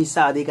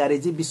 प्रनिसा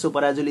अधिकारीजी, विश्व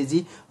पराजुलीजी,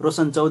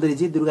 रोशन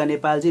चौधरीजी, दुर्गा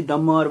नेपालजी,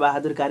 डम्बर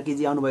बहादुर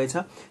कार्कीजी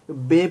आउनुभएको छ।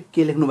 बेब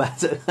के लेख्नु भएको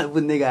छ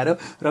बुझ्ने गाह्रो।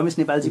 रमेश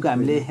नेपालजीको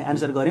हामीले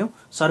एन्सर गऱ्यौँ।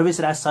 सर्वेश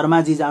राज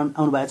शर्माजी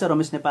आउनु भएको छ।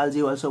 रमेश नेपालजी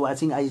अल्सो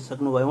वाचिङ,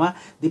 आइसक्नुभयो उहाँ।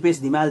 दिपेश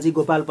धिमालजी,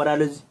 गोपाल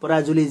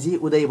पराजुलीजी,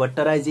 उदय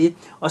भट्टराईजी,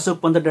 अशोक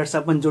पन्त डाक्टर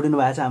साहब पनि जोडिनु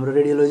भएको छ, हाम्रो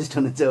रेडियोलोजिस्ट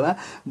हुनुहुन्छ उहाँ।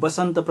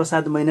 वसन्त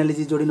प्रसाद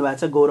मैनालीजी जोडिनु भएको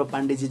छ। गौरव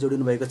पाण्डेजी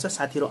जोडिनु भएको छ।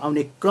 साथीहरू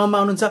आउने क्रममा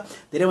हुनुहुन्छ।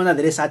 धेरैभन्दा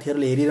धेरै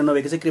साथीहरूले हेरिरहनु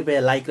भएको छ, कृपया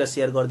लाइक र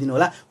सेयर गरिदिनु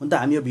होला। हुन त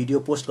हामी यो भिडियो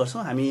पोस्ट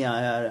गर्छौँ, हामी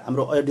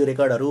हाम्रो अडियो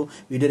रेकर्डहरू,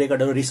 भिडियो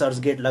रेकर्डहरू रिसर्च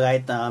गेट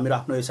लगायत मेरो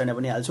आफ्नो वेबसाइटमा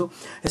पनि हाल्छु।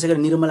 यसै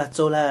गरी निर्मला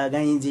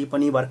चौलागाईजी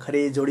पनि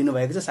भर्खरै जोडिनु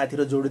भएको छ।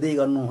 साथीहरू जोड्दै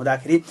गर्नु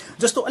हुँदाखेरि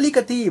जस्तो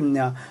अलिकति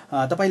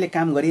तपाईँले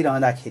काम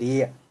गरिरहँदाखेरि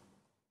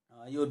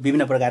यो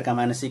विभिन्न प्रकारका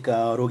मानसिक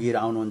रोगीहरू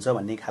आउनुहुन्छ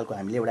भन्ने खालको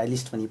हामीले एउटा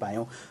लिस्ट पनि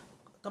पायौँ।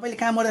 तपाईँले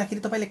काम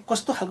गर्दाखेरि तपाईँले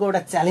कस्तो खालको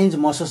एउटा च्यालेन्ज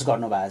महसुस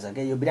गर्नुभएको छ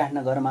क्या, यो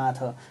विराटनगरमा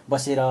अथवा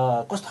बसेर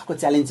कस्तो खालको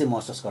च्यालेन्ज चाहिँ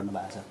महसुस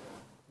गर्नुभएको छ?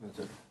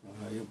 हजुर,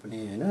 यो पनि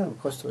होइन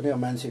कस्तो भने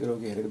मानसिक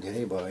रोगीहरूको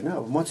धेरै भयो होइन।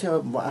 अब म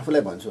चाहिँ अब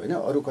आफूलाई भन्छु होइन,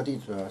 अरू कति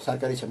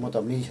सरकारी छ, म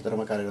त निजी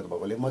क्षेत्रमा कार्यरत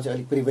भएकोले म चाहिँ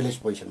अलिक प्रिभिलेज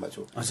पोजिसनमा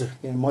छु।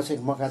 किनभने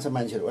म कहाँ चाहिँ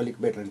मान्छेहरू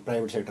अलिक बेटर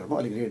प्राइभेट सेक्टरमा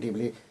अलिक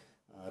रिलेटिभली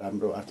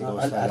राम्रो आर्थिक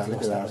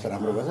अवस्था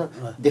राम्रो गर्छ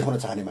देखाउन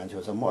चाहने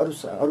मान्छे हो। म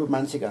अरू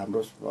मान्छेको हाम्रो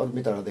अरू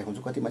मित्रहरू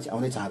देखाउँछु, कति मान्छे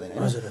आउनै चाहँदैन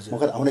होइन, म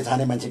कति आउनै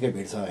चाहने मान्छेकै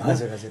भिड छ होइन,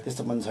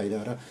 त्यस्तो पनि छैन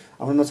र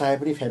आउन नचाहे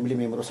पनि फ्यामिली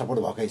मेम्बर सपोर्ट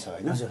भएकै छ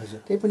होइन।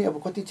 त्यही पनि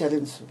अब कति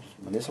च्यालेन्ज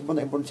भने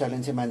सबभन्दा इम्पोर्टेन्ट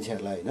च्यालेन्ज चाहिँ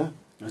मान्छेहरूलाई होइन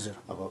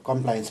अब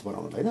कम्प्लायन्स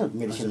बनाउनु होइन,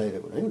 मेडिसिनलाई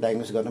होइन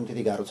डायग्नोस गर्न पनि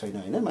त्यति गाह्रो छैन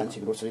होइन,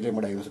 मान्छेको रोग शरीरले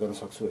म डायग्नोस गर्न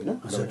सक्छु होइन,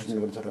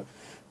 ट्रिटमेन्ट गर्नु छ। र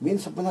मेन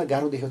सबभन्दा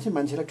गाह्रो देख्यो चाहिँ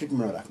मान्छेलाई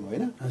ट्रिटमेन्टमा राख्नु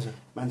होइन,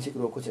 मान्छेको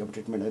रोगको चाहिँ अब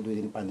ट्रिटमेन्ट 2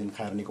 दिन 5 दिन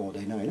खाएर निको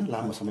हुँदैन होइन,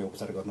 लामो समय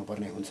उपचार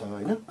गर्नुपर्ने हुन्छ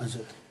होइन।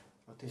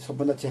 त्यो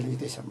सबभन्दा च्यालेन्ज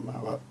त्यसम्म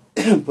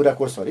अब पुरा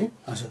कोर्स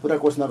पुरा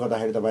कोर्स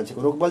नगर्दाखेरि त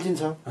मान्छेको रोग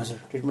बल्झिन्छ,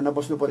 ट्रिटमेन्टमा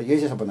बस्नु पर्यो, यही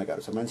चाहिँ सबभन्दा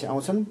गाह्रो छ। मान्छे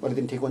आउँछन्, अलिक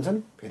दिन ठिक हुन्छन्,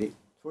 फेरि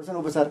छोड्छन्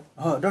उपचार।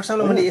 डाक्टर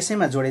साहबलाई मैले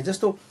यसैमा जोडेँ,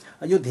 जस्तो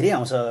यो धेरै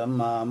आउँछ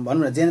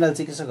भनौँ न, जेनरल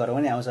चिकित्सकहरू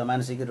पनि आउँछ,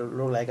 मानसिक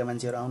रोग लागेका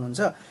मान्छेहरू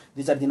आउनुहुन्छ,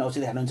 2-4 दिन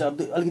औषधि खानुहुन्छ,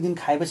 अलिकति दिन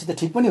खाएपछि त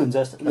ठिक पनि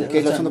हुन्छ,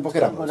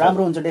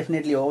 राम्रो हुन्छ,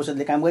 डेफिनेटली हो,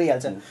 औषधले काम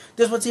गरिहाल्छ।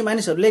 त्यसपछि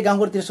मानिसहरूले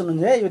गाउँघरतिर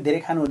सुन्नुहुन्छ है यो धेरै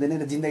खानु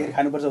हुँदैन, जिन्दगी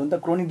खानुपर्छ भने त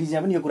क्रोनिक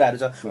डिजिजमा पनि यो कुराहरू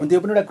छ, त्यो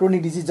पनि एउटा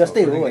क्रोनिक डिजिज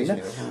जस्तै हो होइन।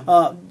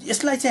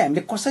 यसलाई चाहिँ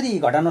हामीले कसरी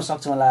घटाउन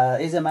सक्छौँ होला,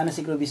 एज अ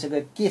मानसिक रोग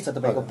विषयको के छ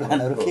तपाईँको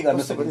प्लानहरू, के गर्न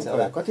सकिन्छ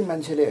होला? कति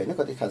मान्छेले होइन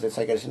कति खालको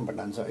साइकाट्रिस्ट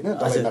भन्छ होइन,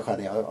 दबाई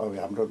नखाने,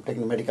 हाम्रो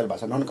टेक्निक मेडिकल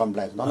भाषा नन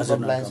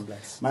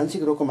कम्प्लायन्स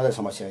मानसिक रोगको मात्रै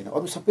समस्या होइन,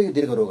 अरू सबै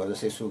दीर्घ रोगहरू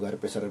जस्तै सुगर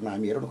प्रेसरहरू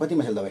हामी हेरौँ कति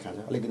मान्छेले दबाई खान्छ,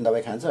 अलिक दिन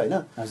दबाई खान्छ होइन,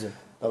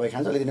 दबाई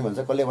खान्छ अलिक दिन भन्छ,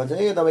 कसले भन्छ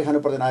ए दबाई खानु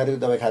पर्दैन, आयुर्वेदिक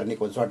दबाई खाएर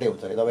निको हुन्छ, चट्टै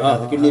हुन्छ अरे, दबाई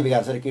खान्छ किडनी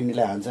बिगार्छ अरे,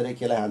 किडनीलाई हान्छ अरे,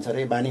 केलाई हान्छ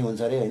अरे, बानी हुन्छ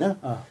अरे होइन,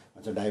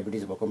 भन्छ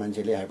डायबिटिज भएको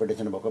मान्छेले,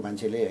 हाइपरटेन्सन भएको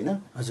मान्छेले होइन,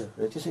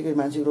 र त्यसै गरी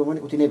मानसिक रोग पनि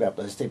उति नै व्याप्त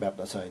जस्तै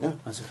व्याप्त छ होइन।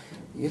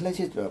 यसलाई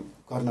चाहिँ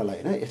गर्नलाई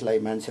होइन, यसलाई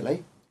मान्छेलाई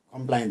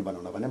कम्प्लायन्ट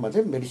बनाउन भने म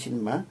चाहिँ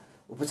मेडिसिनमा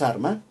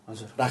उपचारमा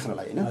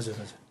राख्नलाई होइन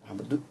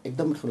हाम्रो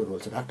एकदम ठुलो रोल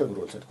छ, डाक्टरको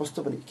रोल छ। कस्तो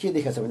पनि के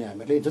देखाएको छ भने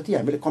हामीले जति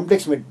हामीले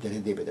कम्प्लेक्स मेड धेरै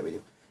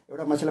दियो,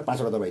 एउटा मान्छेलाई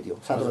 5 वटा दबाई दियो,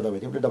 7 वटा दबाई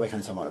दियो, उसले दबाई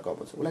खाने सम्भावना कम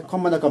हुन्छ, उसलाई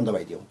कमभन्दा कम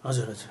दबाई दियो,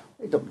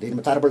 एकदम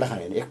दिनमा 4 पल्ट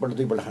खाने होइन, 1 पल्ट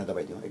 2 पल्ट खाने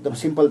दबाई दियो, एकदम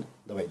सिम्पल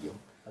दबाई दियो,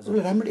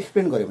 उसले राम्रो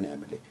एक्सप्लेन गर्यो भने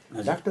हामीले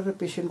डाक्टर र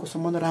पेसेन्टको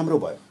सम्बन्ध राम्रो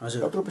भयो।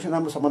 डाक्टर पेसेन्ट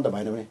राम्रो सम्बन्ध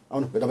भएन भने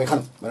आउनु दबाई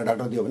खानु भनेर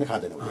डाक्टर दियो भने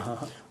खाँदैन,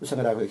 उसँग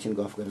आएको एकछिन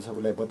गफ गरेर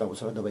सबैलाई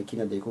बताउँछ दबाई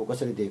किन दिएको,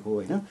 कसरी दिएको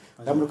होइन,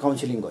 राम्रो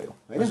काउन्सिलिङ गर्यो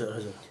होइन,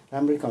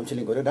 राम्ररी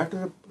काउन्सिलिङ गर्यो, डाक्टर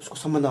र उसको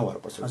सम्बन्ध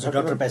भएपछि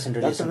डाक्टर र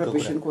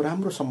पेसेन्टको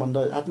राम्रो सम्बन्ध,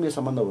 आत्मीय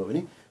सम्बन्ध भयो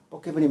भने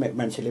पक्कै पनि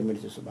मान्छेले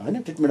मेडिसिन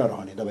होइन ट्रिटमेन्टमा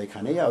रहने, दबाई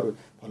खाने या अरू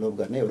फलोअप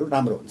गर्नेहरू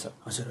राम्रो हुन्छ।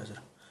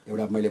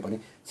 एउटा मैले भने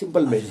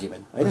सिम्पल मेडिसिन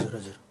होइन,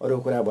 अरू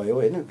कुरा भयो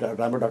होइन,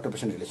 राम्रो डाक्टर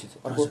पेसेन्ट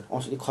रिलेसनसिप। अर्को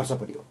औषधि खर्च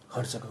पनि हो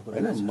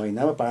होइन,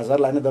 महिनामा 5000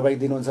 लाग्ने दबाई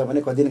दिनुहुन्छ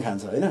भने कति दिन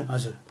खान्छ होइन,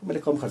 मैले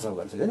कम खर्च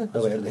गर्छु होइन,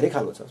 दबाईहरू धेरै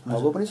खालको छ,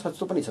 महँगो पनि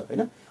सस्तो पनि छ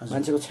होइन,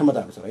 मान्छेको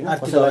क्षमताहरू छ होइन,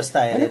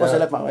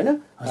 कसैलाई होइन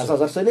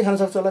 5000 सहिले खान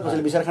सक्छ होला,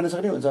 कसैले 20 खान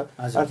सक्ने हुन्छ,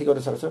 आर्थिक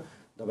अनुसार छ,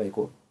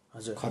 दबाईको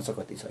खर्च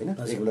कति छ होइन,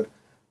 रेगुलर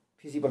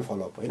फिजिकल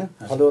फलोअप होइन,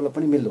 फलोअप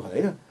पनि मिल्दो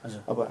होइन।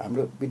 अब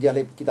हाम्रो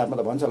विद्यालय किताबमा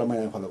त भन्छ होला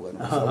महिना फलोअप गर्नु,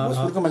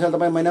 भोजपुरको मान्छेले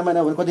तपाईँ महिना भने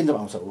कति दिन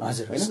आउँछ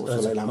होइन,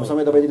 उसलाई लामो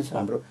समय दबाई दिन्छ,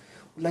 हाम्रो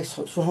उसलाई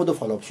सुहाउँदो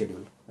फलोअप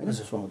सेड्युल होइन,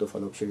 सुहाउँदो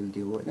फलोअप सेड्युल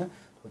दियो होइन,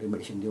 थोरै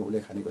मेडिसिन दिउँ, उसले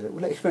खाने गरेर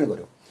उसलाई एक्सप्लेन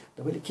गऱ्यौँ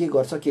तपाईँले के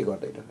गर्छ के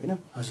गर्दैन होइन।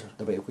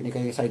 तपाईँ कुनै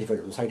काहीँ साइड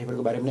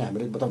इफेक्टको बारेमा पनि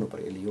हामीले बताउनु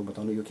पऱ्यो, यसले यो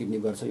बताउनु, यो किडनी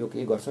गर्छ, यो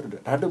के गर्छ,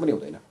 ढाँट्नु पनि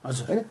हुँदैन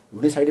होइन,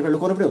 हुने साइड इफेक्ट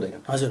लुकाउनु पनि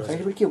हुँदैन। साइड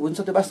इफेक्ट के हुन्छ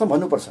त्यो वास्तवमा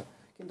भन्नुपर्छ,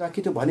 किनभने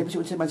कि त्यो भनेपछि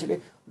उनले मान्छेले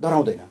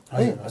डराउँदैन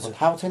है,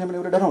 थाहा छैन भने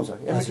उसले डराउँछ।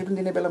 एमएसटी पनि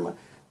दिने बेलामा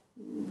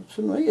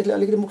सुन्नु है यसले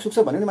अलिकति मुख सुक्छ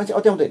भन्यो भने मान्छे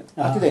अत्याउँदैन,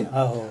 आत्तिँदैन।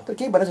 तर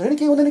केही भनेको छैन,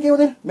 केही हुँदैन केही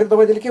हुँदैन, मेरो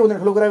दबाईले केही हुँदैन,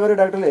 ठुलो कुरा गरेँ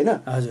डाक्टरले होइन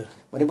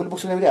भने बोली मुख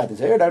सुक्ने पनि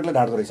आत्तिन्छ है, डाक्टरले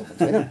ढाँट्दो रहेछ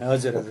होइन,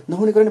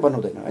 नहुने कुरा नि भन्नु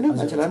हुँदैन होइन।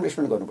 मान्छेलाई राम्रो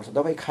एक्सप्लेन गर्नुपर्छ,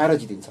 दबाई खाएर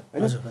जितिन्छ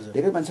होइन।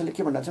 धेरै मान्छेले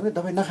के भन्छ भने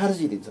दबाई नखाएर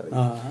जितिन्छ होइन,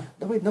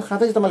 दबाई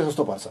नखाँदै चाहिँ तपाईँलाई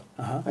सस्तो पर्छ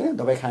होइन।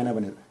 दबाई खाएन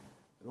भने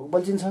रोग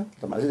बल्झिन्छ,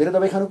 तपाईँले धेरै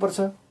दबाई खानुपर्छ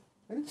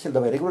होइन, त्यसैले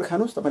दबाई रेगुलर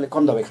खानुहोस्, तपाईँले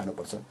कम दबाई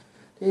खानुपर्छ।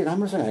 त्यही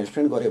राम्रोसँग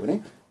एक्सप्लेन गऱ्यो भने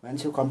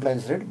मान्छेको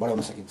कम्प्लायन्स रेट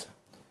बढाउन सकिन्छ।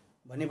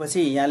 भनेपछि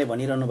यहाँले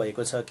भनिरहनु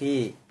भएको छ कि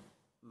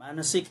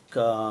मानसिक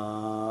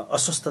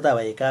अस्वस्थता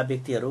भएका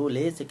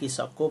व्यक्तिहरूले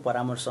चिकित्सकको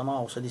परामर्शमा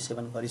औषधि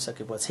सेवन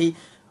गरिसकेपछि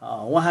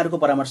उहाँहरूको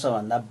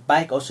परामर्शभन्दा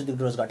बाहेक औषधिक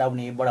डोज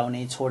घटाउने,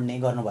 बढाउने, छोड्ने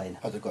गर्नु भएन।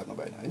 हजुर गर्नु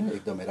भएन होइन,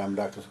 एकदमै राम्रो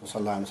डाक्टरको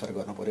सल्लाह अनुसार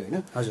गर्नु पऱ्यो होइन।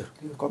 हजुर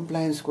त्यो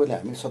कम्प्लायन्सको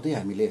हामी सधैँ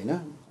हामीले होइन,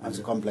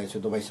 हजुर कम्प्लायन्स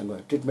दबाईसँग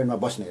ट्रिटमेन्टमा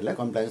बस्नेहरूलाई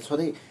कम्प्लायन्स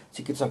सधैँ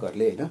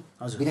चिकित्सकहरूले होइन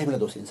बिरामीलाई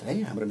दोष दिन्छ है।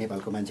 हाम्रो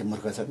नेपालको मान्छे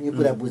मूर्ख छन्, यो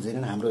कुरा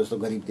बुझ्दैनन्। हाम्रो जस्तो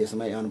गरिब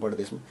देशमा या अनपढ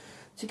देशमा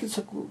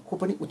चिकित्सकको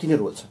पनि उति नै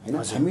रोल छ होइन।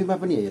 हामीमा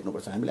पनि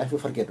हेर्नुपर्छ, हामीले आफै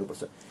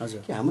फर्किहेर्नुपर्छ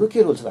कि हाम्रो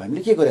के रोल छ,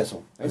 हामीले के गरेका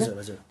छौँ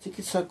होइन।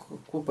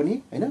 चिकित्सकको पनि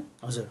होइन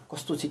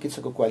कस्तो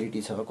चिकित्सकको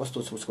क्वालिटी छ,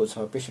 कस्तो उसको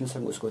छ,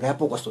 पेसेन्टसँग उसको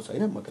ऱ्यापो कस्तो छ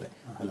होइन।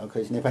 मलाई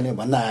खै नेपालीमा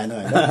भन्न आएन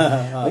होइन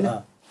होइन,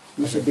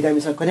 उसले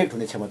बिरामीसँग कनेक्ट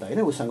हुने क्षमता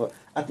होइन, उसँग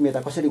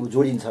आत्मीयता कसरी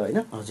जोडिन्छ होइन,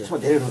 त्यसमा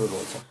धेरै ठुलो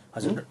रोल छ।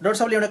 हजुर डाक्टर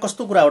साहबले एउटा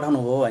कस्तो कुरा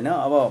उठाउनु भयो होइन।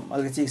 अब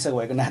अलिकति चिकित्सक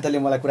भएको नाताले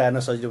मलाई कुरा गर्न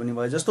सजिलो पनि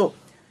भयो।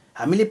 जस्तो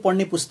हामीले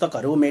पढ्ने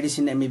पुस्तकहरू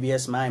मेडिसिन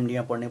एमबिबिएसमा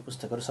एमडीमा पढ्ने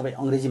पुस्तकहरू सबै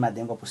अङ्ग्रेजी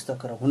माध्यमका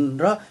पुस्तकहरू हुन्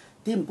र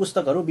ती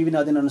पुस्तकहरू विभिन्न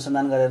अध्ययन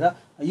अनुसन्धान गरेर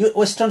यो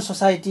वेस्टर्न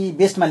सोसाइटी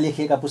बेस्डमा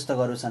लेखिएका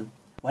पुस्तकहरू छन्।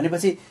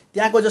 भनेपछि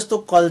त्यहाँको जस्तो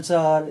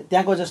कल्चर,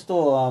 त्यहाँको जस्तो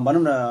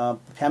भनौँ न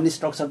फ्यामिली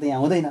स्ट्रक्चर त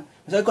यहाँ हुँदैन।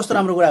 कस्तो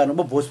राम्रो कुरा गर्नु,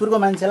 भोजपुरको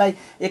मान्छेलाई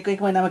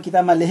एक महिनामा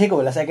किताबमा लेखेको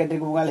होला, साइकेट्रिक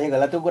बुकमा लेखेको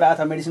होला त्यो कुरा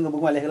अथवा मेडिसिनको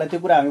बुकमा लेखेको होला, त्यो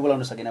कुरा हामी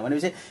बोलाउन सकेन।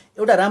 भनेपछि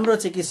एउटा राम्रो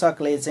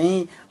चिकित्सकले चाहिँ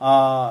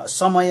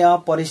समय,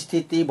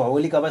 परिस्थिति,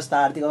 भौगोलिक अवस्था,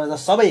 आर्थिक अवस्था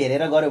सबै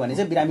हेरेर गऱ्यो भने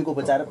चाहिँ बिरामीको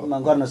उपचार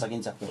गर्न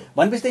सकिन्छ।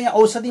 भनेपछि यहाँ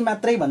औषधि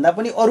मात्रै भन्दा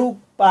पनि अरू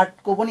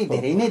पार्टको पनि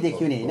धेरै नै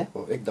देखियो नि होइन।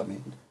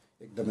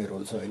 एकदमै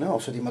रोल छ होइन।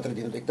 औषधि मात्रै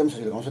दिनु त एकदम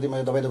सजिलो,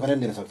 औषधिमा दबाई दोकानले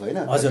पनि दिन सक्छ होइन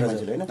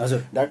मान्छेले होइन। हजुर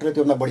डाक्टरले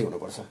त्योभन्दा बढी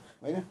हुनुपर्छ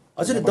होइन।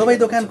 हजुर दबाई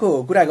दोकानको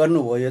कुरा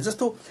गर्नुभयो,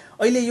 जस्तो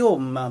अहिले यो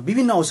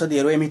विभिन्न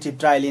औषधिहरू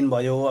एमिट्रिप्टाइलिन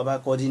भयो, अब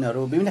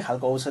कोजिनहरू, विभिन्न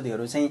खालको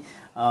औषधिहरू चाहिँ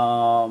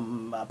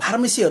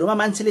फार्मेसीहरूमा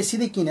मान्छेले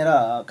सिधै किनेर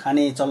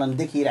खाने चलन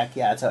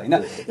देखिराखिएको छ होइन।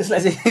 यसलाई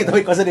चाहिँ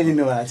तपाईँ कसरी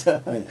लिनुभएको छ?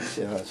 होइन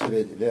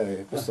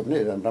सूर्यले कस्तो पनि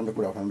राम्रो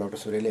कुरा उठाउनु डाक्टर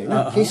सूर्यले होइन।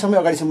 केही समय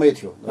अगाडिसम्म यो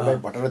थियो, दबाई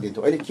भटेर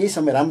दिन्थ्यो। अहिले केही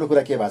समय राम्रो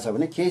कुरा के भएको छ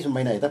भने केही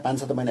महिना यता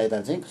 5-7 महिना यता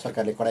चाहिँ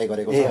सरकारले कडाइ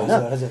गरेको छ होइन।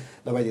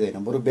 दबाई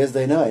दिँदैन, बरु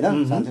बेच्दैन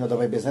होइन, सानोतिनो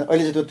दबाई बेच्दैन।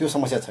 अहिले चाहिँ त्यो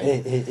समस्या छैन,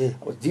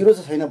 अब जिरो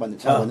चाहिँ छैन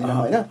भन्दिनँ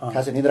होइन।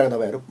 खासै निद्राको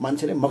दबाईहरू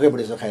मान्छेले मकै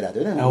बुढी जस्तो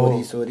खाइरहेको थियो होइन।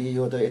 छोरी सोरी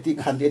यो त यति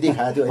खान्थ्यो यति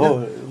खाएको थियो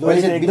होइन।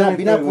 अहिले चाहिँ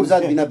बिना पूर्जा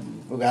बिना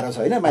गाह्रो छ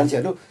होइन।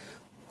 मान्छेहरू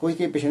कोही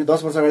केही पेसेन्ट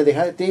 10 वर्ष अगाडि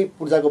देखाए त्यही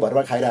पूर्जाको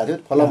भरमा खाइरहेको थियो,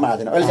 फलमा आएको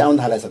थिएन। अहिले चाहिँ आउनु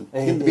थालेछन्,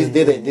 किन बिच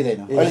दिँदैन।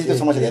 अहिले त्यो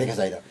समस्या धेरै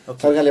खेसाइर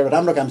सरकारले एउटा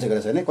राम्रो काम चाहिँ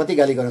गरेछ होइन। कति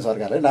गाली गर्नु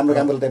सरकारले, राम्रो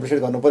काम गरेर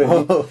एप्रिसिएट गर्नु पर्यो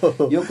नि।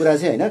 यो कुरा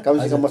चाहिँ होइन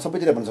कमसेकम म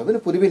सबैतिर भन्न सक्दैन,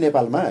 पूर्वी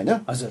नेपालमा होइन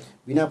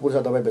बिना पूर्जा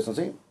दबाई बेच्नु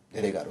चाहिँ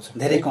धेरै गाह्रो छ,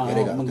 धेरै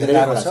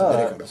गाह्रो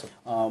छ।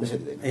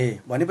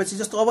 भनेपछि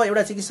जस्तो अब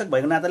एउटा चिकित्सक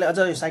भएको नाताले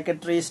अझ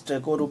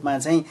साइकेट्रिस्टको रूपमा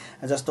चाहिँ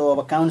जस्तो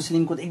अब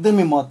काउन्सिलिङको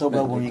एकदमै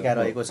महत्त्वपूर्ण भूमिका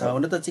रहेको छ।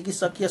 हुन त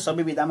चिकित्सकीय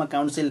सबै विधामा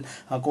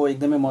काउन्सिलको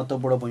एकदमै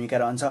महत्त्वपूर्ण भूमिका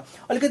रहन्छ।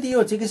 अलिकति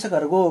यो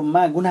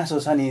चिकित्सकहरूकोमा गुनासो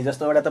छ नि,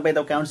 जस्तो एउटा तपाईँ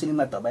त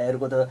काउन्सिलिङमा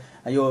तपाईँहरूको त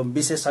यो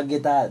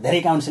विशेषज्ञता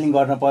धेरै काउन्सिलिङ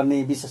गर्न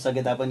पर्ने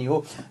विशेषज्ञता पनि हो।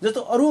 जस्तो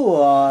अरू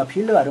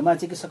फिल्डहरूमा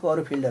चिकित्सकको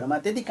अरू फिल्डहरूमा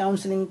त्यति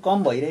काउन्सिलिङ कम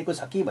भइरहेको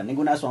छ कि भन्ने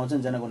गुनासो आउँछ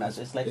नि,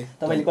 जनगुनासो। यसलाई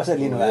तपाईँले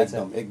कसरी लिनुभयो?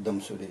 एकदम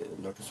सूर्य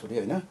डाक्टर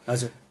सूर्य होइन।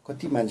 हजुर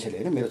कति मान्छेले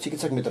होइन मेरो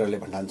चिकित्सक मित्रहरूले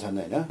भन्छन्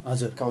होइन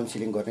हजुर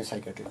काउन्सिलिङ गर्ने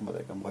साइकेट्रिस्ट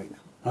मात्रै काम होइन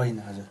होइन।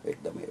 हजुर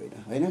एकदमै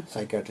होइन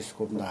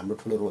साइकेट्रिस्टको पनि हाम्रो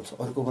ठुलो रोल छ,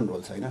 अरूको पनि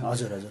रोल छ होइन।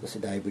 हजुर हजुर जस्तै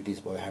डायबिटिज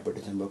भयो,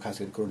 हाइपरटेन्सन भयो, खास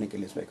गरी क्रोनिक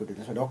इलनेसमा एक्युट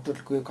इलनेसमा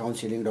डक्टरको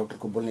काउन्सिलिङ,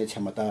 डक्टरको बोल्ने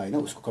क्षमता होइन,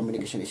 उसको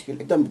कम्युनिकेसन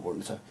स्किल एकदम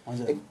इम्पोर्टेन्ट छ,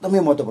 एकदमै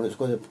महत्त्वपूर्ण।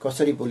 उसको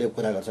कसरी बोले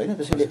कुरा गर्छ होइन।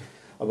 त्यसैले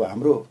अब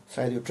हाम्रो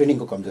सायद यो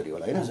ट्रेनिङको कमजोरी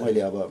होला होइन।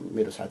 मैले अब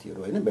मेरो साथीहरू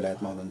होइन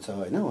बेलायतमा हुनुहुन्छ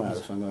होइन,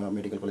 उहाँहरूसँग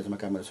मेडिकल कलेजमा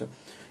काम गर्छु।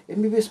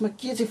 एमबिबिएसमा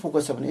के चाहिँ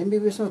फोकस छ भने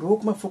एमबिबिएसमा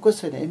रोगमा फोकस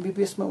छैन।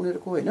 एमबिबिएसमा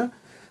उनीहरूको होइन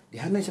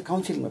ध्यान नै छ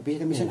काउन्सिलिङमा,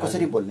 पेसेन्ट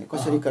कसरी बोल्ने,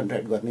 कसरी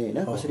कन्ट्याक्ट गर्ने होइन,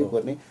 कसरी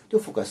गर्ने त्यो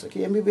फोकस छ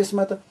कि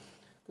एमबिबिएसमा त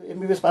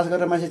एमबिबिएस पास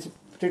गरेर मान्छे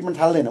ट्रिटमेन्ट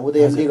थाल्दैन, ऊ त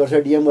एमडी गर्छ,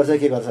 डिएम गर्छ,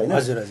 के गर्छ होइन।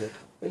 हजुर हजुर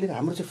अहिले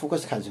हाम्रो चाहिँ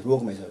फोकस खान्छ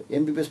रोगमै छ।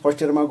 एमबिबिएस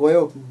फर्स्ट इयरमा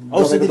गयो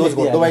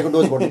दबाईको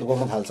डोज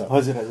बोक्न थाल्छ,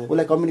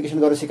 उसलाई कम्युनिकेसन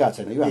गरेर सिकाएको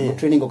छैन। यो हाम्रो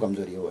ट्रेनिङको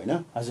कमजोरी हो होइन।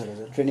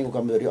 ट्रेनिङको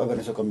कमजोरी,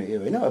 अवेरनेसको कमी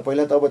हो होइन।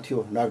 पहिला त अब थियो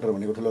डाक्टर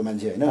भनेको ठुलो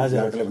मान्छे होइन,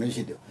 डाक्टरले भने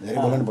सिद्धो धेरै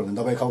बोल्नु पर्दैन,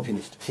 दबाई खाऊ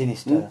फिनिस्ड।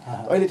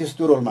 अहिले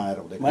त्यो रोलमा आएर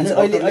हुँदैन।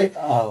 अहिले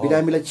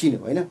बिरामीलाई चिन्यो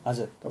होइन,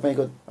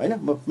 तपाईँको होइन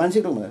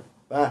मानसिक रोगमा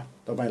बा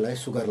तपाईँलाई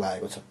सुगर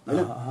लागेको छ होइन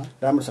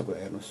राम्रोसँग कुरा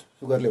हेर्नुहोस्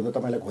सुगरले हुँदा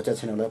तपाईँलाई घोचा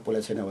छैन होला पोला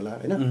छैन होला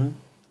होइन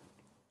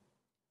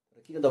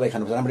किन दबाई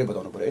खानुपर्छ राम्ररै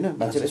बताउनु पऱ्यो होइन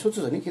मान्छेले सोच्छ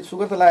नि कि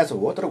सुगर त लागेको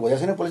हो तर घोचा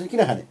छैन पोला चाहिँ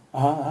किन खाने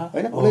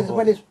होइन उसले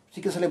तपाईँले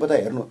चिकित्साले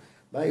बताए हेर्नु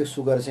बा यो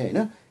सुगर चाहिँ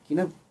होइन किन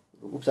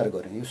उपचार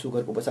गरेन यो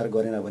सुगरको उपचार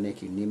गरेन भने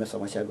किडनीमा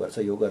समस्या गर्छ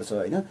यो गर्छ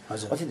होइन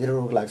पछि धेरै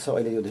रोग लाग्छ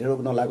अहिले यो धेरै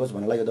रोग नलागोस्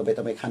भन्नलाई यो दबाई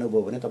तपाईँ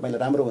खानुभयो भने तपाईँलाई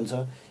राम्रो हुन्छ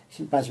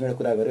एकछिन 5 मिनट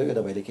कुरा गर्यो यो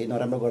दबाईले केही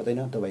नराम्रो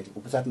गर्दैन दबाई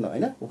उपचार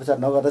होइन उपचार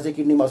नगर्दा चाहिँ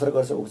किडनीमा असर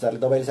गर्छ उपचारले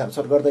दबाईले चाहिँ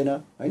असर गर्दैन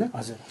होइन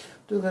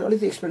त्यो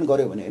अलिकति एक्सप्लेन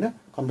गर्यो भने होइन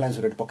कम्प्लायन्स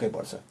रेट पक्कै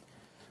बढ्छ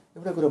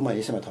एउटा कुरो म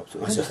यसैमा थप्छु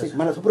जस्तै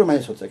मलाई थुप्रो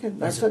मान्छे सोध्छ क्या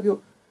डाक्टर साहब यो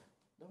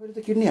दबाईले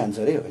त किडनी हान्छ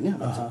अरे होइन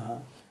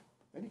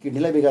होइन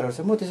किडनीलाई बिगार गर्छ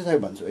म त्यसै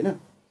भन्छु होइन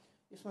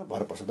यसमा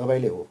भर पर्छ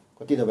दबाईले हो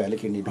कति दबाईले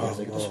किडनी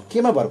बिगार्छ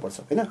केमा भर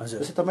पर्छ होइन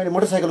जस्तै तपाईँले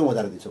मोटरसाइकलमा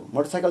उदाहरण दिन्छु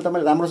मोटरसाइकल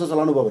तपाईँले राम्रोसँग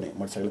चलाउनु भयो भने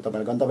मोटरसाइकल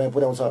तपाईँले गन्तव्यमा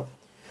पुर्याउँछ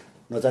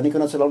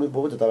नजानिकन चलाउनु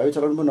भयो दबाई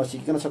चलाउनु भयो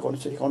नसिकिकन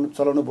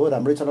चलाउनु भयो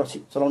राम्रै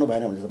चलाउनु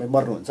भएन भने तपाईँ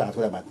मर्नुहुन्छ हात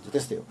खुट्टा भाँच्नुहुन्छ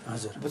त्यस्तै हो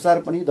उपचार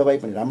पनि दबाई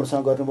पनि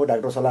राम्रोसँग गर्नुभयो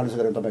डाक्टर सल्लाह अनुसार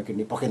गरेर तपाईँ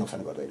किडनी पक्कै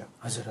नोक्सान गर्दैन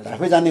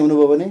आफै जान्ने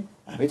हुनुभयो भने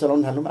आफै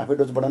चलाउनु थाल्नु आफै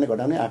डोज बढाउने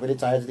घटाउने आफैले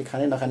चाहे जति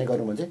खाने नखाने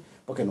गर्नु भने चाहिँ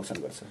पक्कै नोक्सान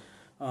गर्छ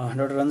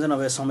डाक्टर रञ्जन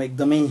अब समय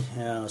एकदमै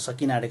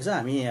सकिन आँटेको छ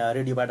हामी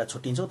रेडियोबाट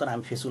छुट्टिन्छौँ तर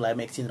हामी फेसबुक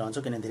लाइभमा एकछिन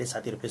रहन्छौँ किनभने धेरै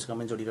साथीहरू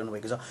फेसबुकमा जोडिरहनु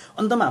भएको छ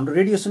अन्तमा हाम्रो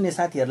रेडियो सुन्ने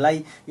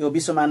साथीहरूलाई यो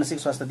विश्व मानसिक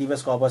स्वास्थ्य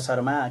दिवसको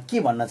अवसरमा के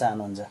भन्न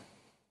चाहनुहुन्छ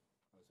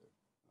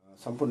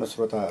सम्पूर्ण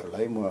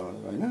श्रोताहरूलाई म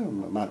होइन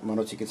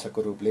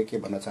मनोचिकित्सकको रूपले के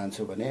भन्न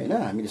चाहन्छु भने होइन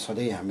हामीले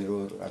सधैँ हाम्रो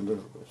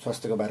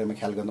स्वास्थ्यको बारेमा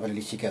ख्याल गर्न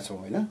अलिअलि सिकेका छौँ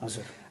होइन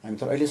हामी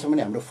तर अहिलेसम्म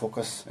नै हाम्रो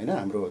फोकस होइन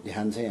हाम्रो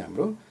ध्यान चाहिँ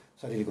हाम्रो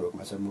शारीरिक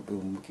रोगमा छ मुटु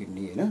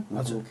किडनी होइन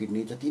मुटु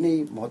किडनी जति नै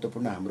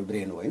महत्त्वपूर्ण हाम्रो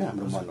ब्रेन हो होइन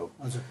हाम्रो मन हो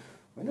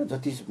होइन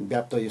जति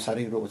व्याप्त यो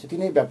शारीरिक रोग छ त्यति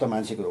नै व्याप्त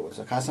मानसिक रोगहरू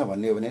छ खासमा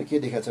भन्ने हो भने के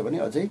देखाएको छ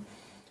भने अझै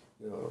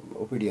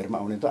ओपिडीहरूमा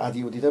आउने त आदि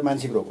उदि त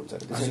मानसिक रोग हुन्छ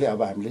त्यसैले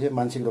अब हामीले चाहिँ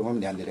मानसिक रोगमा पनि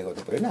ध्यान दिएर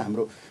गर्नु पऱ्यो होइन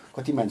हाम्रो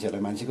कति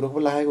मान्छेहरूलाई मानसिक रोग पो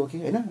लागेको कि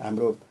होइन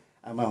हाम्रो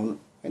आमा हुनु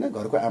होइन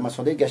घरको आमा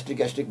सधैँ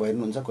ग्यास्ट्रिक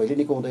भइरहनुहुन्छ कहिले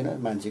निको हुँदैन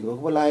मानसिक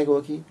रोग पो लागेको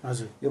हो कि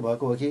यो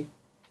भएको हो कि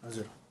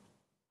हजुर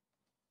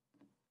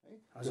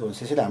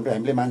त्यसैले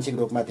हामीले मानसिक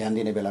रोगमा ध्यान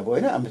दिने बेला भयो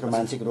होइन हाम्रो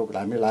मानसिक रोग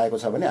हामीले लागेको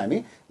छ भने हामी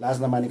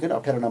लाज नमानिकन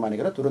अप्ठ्यारो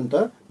नमानिकन तुरन्त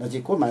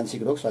नजिकको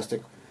मानसिक रोग स्वास्थ्य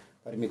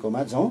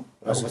कर्मीकोमा जाउँ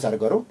र उपचार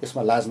गरौँ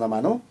त्यसमा लाज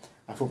नमानौँ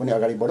आफू पनि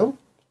अगाडि बढौँ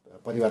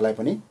परिवारलाई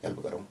पनि हेल्प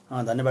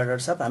गरौँ धन्यवाद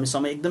डाक्टर साहब हामी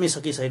समय एकदमै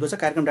सकिसकेको छ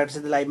कार्यक्रम डाक्टर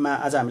साथी लाइभमा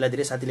आज हामीलाई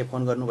धेरै साथीले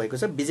फोन गर्नुभएको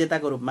छ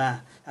विजेताको रूपमा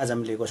आज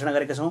हामीले घोषणा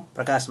गरेका छौँ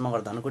प्रकाश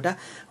मगर धनकुटा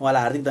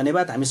उहाँलाई हार्दिक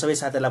धन्यवाद हामी सबै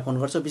साथीहरूलाई फोन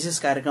गर्छौँ विशेष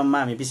कार्यक्रममा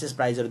हामी विशेष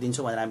प्राइजहरू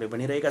दिन्छौँ भनेर हामीले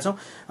भनिरहेका छौँ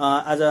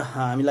आज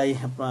हामीलाई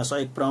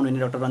सहयोग पुर्याउनु हुने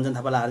डाक्टर रञ्जन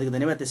थापालाई हार्दिक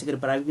धन्यवाद त्यसै गरी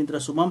प्राविधिक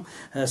मित्र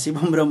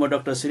शिवम र म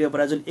डाक्टर सूर्य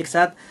पराजुल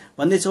एकसाथ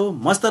भन्दैछौँ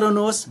मस्त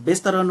रहनुहोस्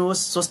व्यस्त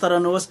रहनुहोस् स्वस्थ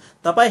रहनुहोस्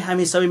तपाईँ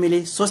हामी सबै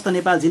मिली स्वस्थ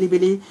नेपाल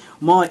झिलिबिली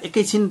म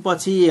एकैछिन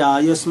पछि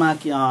यसमा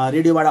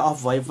रेडियोबाट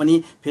अफ भए पनि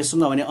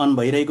फेसबुकमा भने अन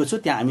भइरहेको छु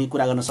त्यहाँ हामी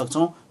कुरा गर्न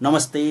सक्छौँ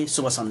नमस्ते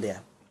शुभ सन्ध्या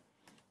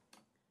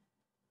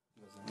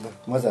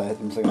मजा आयो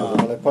तिमीसँग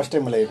मलाई फर्स्ट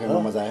टाइम मलाई एफएममा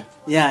मजा आयो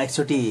यहाँ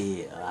एकचोटि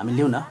हामी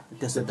लिउँ न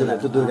त्यसो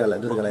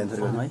दुर्गालाई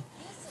एन्सर गर्नु है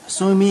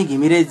सुमी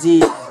घिमिरेजी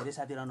धेरै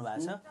साथी रहनु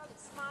भएको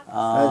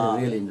छ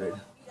रियली इन्जोय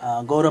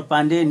गौरव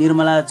पाण्डे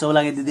निर्मला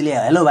चौलागे दिदीले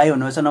हेलो भाइ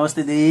भन्नुहुन्छ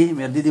नमस्ते दिदी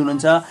मेरो दिदी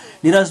हुनुहुन्छ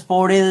निरज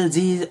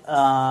पौडेलजी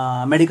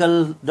मेडिकल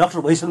डाक्टर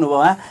भइसक्नुभयो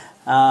उहाँ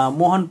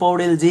मोहन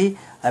पौडेलजी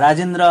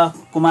राजेन्द्र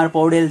कुमार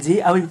पौडेलजी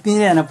अब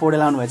तिनैजना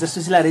पौडेल आउनुभएको छ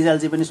सुशीला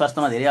रिजालजी पनि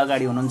स्वास्थ्यमा धेरै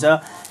अगाडि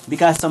हुनुहुन्छ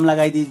विकास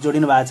चम्लागाईजी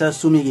जोडिनु भएको छ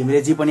सुमी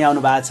घिमिरेजी पनि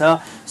आउनु भएको छ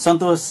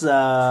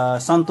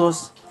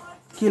सन्तोष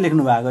के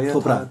लेख्नु भएको यो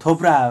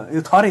थोप्रा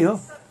यो थरै हो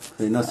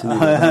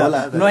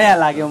नयाँ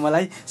लाग्यो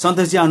मलाई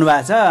सन्तोषजी आउनु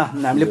भएको छ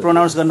हामीले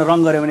प्रोनाउन्स गर्न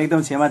रङ गऱ्यो भने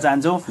एकदम क्षमा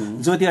चाहन्छौँ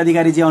ज्योति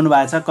अधिकारीजी आउनु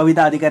भएको छ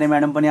कविता अधिकारी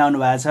म्याडम पनि आउनु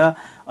भएको छ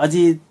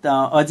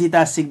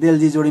अजिता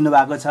सिग्देलजी जोडिनु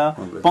भएको छ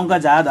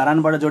पङ्कज झा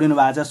धरानबाट जोडिनु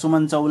भएको छ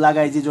सुमन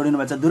चौलागाईजी जोडिनु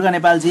भएको छ दुर्गा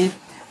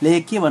नेपालजीले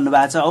के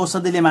भन्नुभएको छ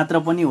औषधिले मात्र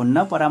पनि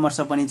हुन्न परामर्श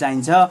पनि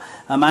चाहिन्छ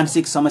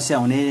मानसिक समस्या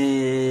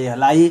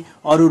हुनेलाई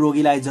अरू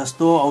रोगीलाई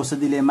जस्तो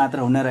औषधिले मात्र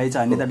हुन रहेछ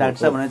भन्ने त डाक्टर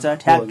साहब हुनुहुन्छ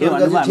ठ्याक्कै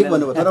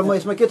भन्नुभयो तर म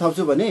यसमा के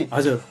थप्छु भने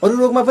हजुर अरू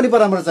रोगमा पनि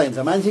परामर्श चाहिन्छ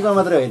मानसिकमा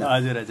मात्रै होइन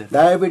हजुर हजुर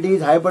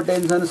डायबिटिज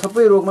हाइपरटेन्सन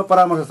सबै रोगमा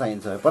परामर्श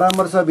चाहिन्छ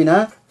परामर्श बिना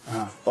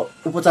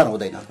उपचार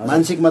हुँदैन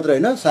मानसिक मात्र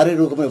होइन शारीरिक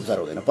रोगको पनि उपचार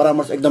हुँदैन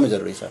परामर्श एकदमै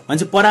जरुरी छ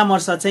भने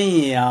परामर्श चाहिँ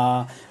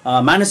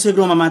मानसिक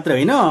रोगमा मात्र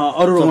होइन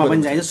अरू रोगमा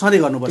पनि चाहिन्छ सधैँ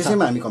गर्नुपर्छ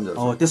त्यसमा हामी कमजोर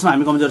हो त्यसमा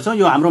हामी कमजोर छौँ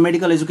यो हाम्रो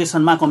मेडिकल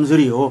एजुकेसनमा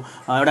कमजोरी हो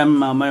एउटा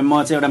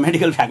म चाहिँ एउटा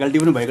मेडिकल फ्याकल्टी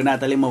पनि भएको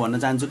नाताले म भन्न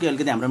चाहन्छु कि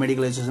अलिकति हाम्रो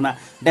मेडिकल एजुकेसनमा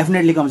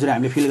डेफिनेटली कमजोरी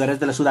हामीले फिल गरेर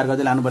त्यसलाई सुधार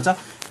गर्दै लानुपर्छ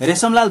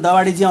रेशमलाल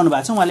दवाडीजी आउनु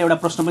भएको छ उहाँले एउटा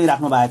प्रश्न पनि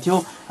राख्नु भएको थियो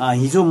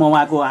हिजो म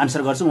उहाँको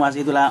आन्सर गर्छु उहाँ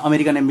चाहिँ यति बेला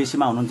अमेरिकन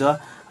एम्बेसीमा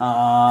हुनुहुन्छ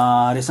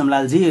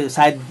रेशमलालजी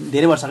सायद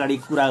धेरै वर्ष अगाडि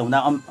कुरा हुँदा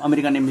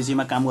अमेरिकन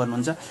एम्बेसीमा काम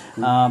गर्नुहुन्छ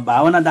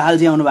भावना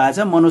दाहालजी आउनु भएको छ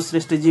मनोज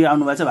श्रेष्ठजी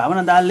आउनु भएको छ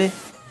भावना दाहालले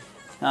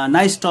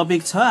नाइस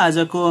टपिक छ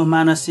आजको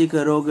मानसिक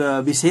रोग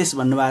विशेष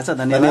भन्नुभएको छ।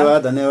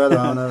 धन्यवाद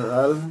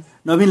धन्यवाद।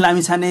 नवीन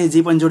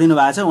लामिछानेजी पनि जोडिनु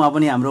भएको छ। उहाँ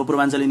पनि हाम्रो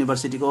पूर्वाञ्चल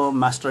युनिभर्सिटीको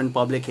मास्टर इन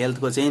पब्लिक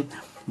हेल्थको चाहिँ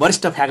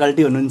वरिष्ठ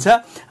फ्याकल्टी हुनुहुन्छ।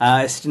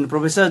 एसिस्टेन्ट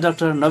प्रोफेसर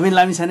डाक्टर नवीन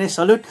लामिछाने,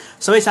 सल्युट।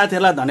 सबै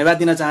साथीहरूलाई धन्यवाद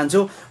दिन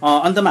चाहन्छु।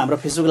 अन्तमा हाम्रो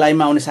फेसबुक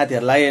लाइभमा आउने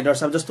साथीहरूलाई डाक्टर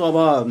साहब जस्तो अब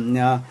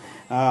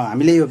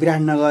हामीले यो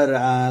विराटनगर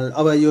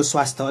अब यो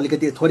स्वास्थ्य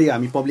अलिकति थोरै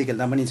हामी पब्लिक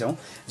हेल्थमा पनि छौँ।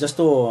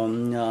 जस्तो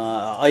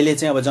अहिले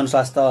चाहिँ अब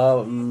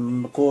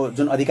जनस्वास्थ्यको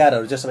जुन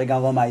अधिकारहरू चाहिँ सबै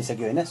गाउँ गाउँमा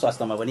आइसक्यो होइन,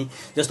 स्वास्थ्यमा पनि।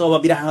 जस्तो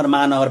अब विराटनगर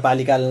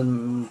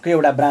महानगरपालिकाको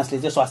एउटा ब्रान्चले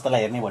चाहिँ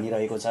स्वास्थ्यलाई हेर्ने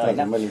भनिरहेको छ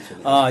होइन,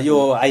 यो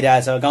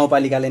आइरहेछ,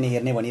 गाउँपालिकाले नै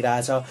हेर्ने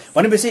भनिरहेछ।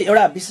 भनेपछि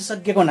एउटा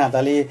विशेषज्ञको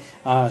नाताले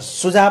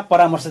सुझाव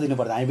परामर्श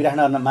दिनुपर्दा हामी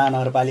विराटनगर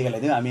महानगरपालिकालाई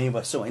दिउँ, हामी यहीँ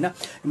बस्छौँ होइन।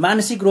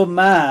 मानसिक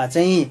रोगमा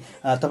चाहिँ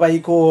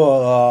तपाईँको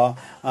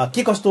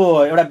के कस्तो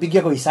एउटा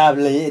विज्ञको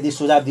हिसाबले यदि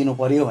सुझाव दिनु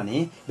पर्यो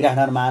भने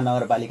विराटनगर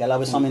महानगरपालिकालाई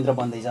अब संयन्त्र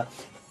बन्दैछ,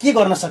 के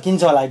गर्न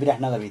सकिन्छ होला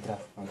विराटनगरभित्र?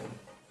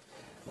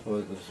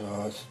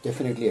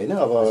 डेफिनेटली होइन,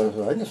 अब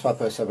होइन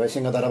सबै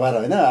सिंहदरबार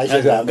होइन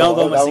आइसक्यो गाउँ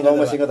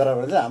गाउँमा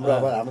सिंहदरबार चाहिँ हाम्रो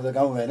अब हाम्रो त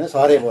गाउँ होइन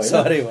सहरै भयो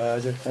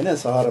होइन।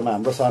 सहरमा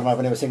हाम्रो सहरमा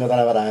पनि अब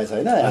सिंहदरबार आएछ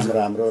होइन।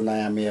 हाम्रो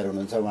नयाँ मेयर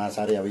हुनुहुन्छ, उहाँ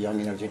साह्रै अब यङ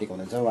इनर्जेटिक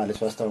हुनुहुन्छ, उहाँले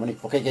स्वास्थ्यमा पनि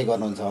पक्कै केही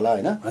गर्नुहुन्छ होला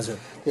होइन।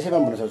 त्यसैमा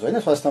भन्न सक्छु होइन,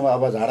 स्वास्थ्यमा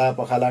अब झाडा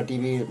पखाला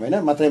टिबी होइन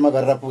मात्रैमा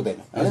गरेर पुग्दैन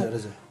होइन।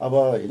 अब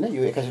होइन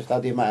यो 21औं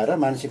शताब्दीमा आएर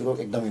मानसिक रोग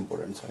एकदम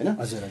इम्पोर्टेन्ट छ होइन।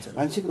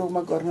 मानसिक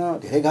रोगमा गर्न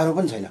धेरै गाह्रो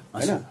पनि छैन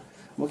होइन।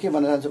 म के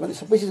भन्न चाहन्छु भने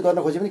सबै चिज गर्न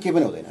खोजे पनि केही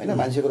पनि हुँदैन होइन।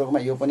 मानसिक रोगमा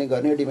यो पनि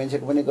गर्ने,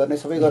 डिमेन्सियाको पनि गर्ने,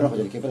 सबै गर्न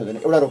खोजे केही पनि हुँदैन।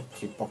 एउटा रोग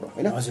पक्राउँ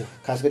होइन,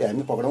 खास गरी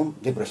हामी पक्राउँ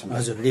डिप्रेसन।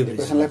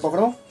 डिप्रेसनलाई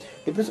पक्राउँ,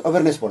 डिप्रेसन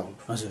अवेरनेस पढाउँ।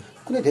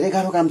 कुनै धेरै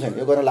गाह्रो काम छैन,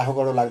 यो गर्न लाखौँ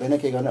करोड लाग्दैन,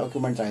 केही गर्न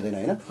इक्विपमेन्ट चाहिँदैन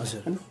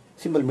होइन।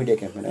 सिम्पल मिडिया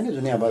क्याम्पेन होइन,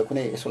 जुन अब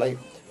कुनै यसलाई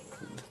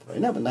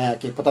होइन नयाँ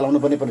केही पत्ता लगाउनु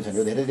पनि छैन।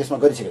 यो धेरै देशमा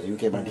गरिसकेको छ,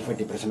 युकेमा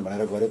डिप्रेसन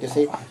भनेर गऱ्यो,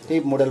 त्यही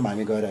मोडलमा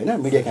हामी गएर होइन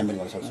मिडिया क्याम्पेन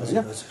गर्न सक्छौँ होइन।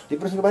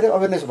 डिप्रेसनको बारे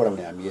अवेरनेस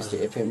बढाउने हामी यस्तै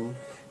एफएम,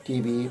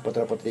 टिभी,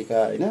 पत्र पत्रिका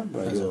होइन,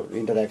 यो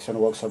इन्टरेक्सन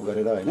वर्कसप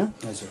गरेर होइन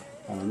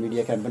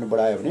मिडिया क्याम्पेन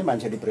बढायो भने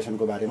मान्छे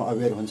डिप्रेसनको बारेमा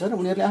अवेर हुन्छ र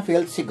उनीहरूले आफू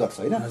हेल्थ सिक गर्छ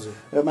होइन।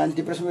 र मान्छे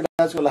डिप्रेसनको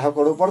इलाजको लाखौँ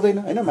करोड पर्दैन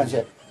होइन।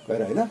 मान्छे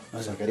गएर होइन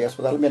सरकारी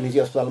अस्पतालमा निजी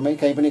अस्पतालमै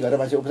कहीँ पनि गएर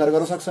मान्छे उपचार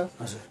गर्न सक्छ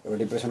एउटा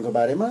डिप्रेसनको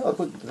बारेमा।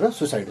 अर्को र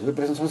सुसाइड,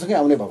 डिप्रेसन सँगसँगै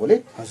आउने भएकोले,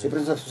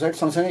 डिप्रेसन र सुसाइड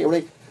सँगसँगै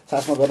एउटै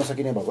सासमा गर्न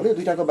सकिने भएकोले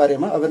दुईटाको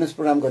बारेमा अवेरनेस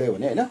प्रोग्राम गऱ्यो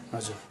भने होइन,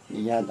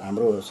 यहाँ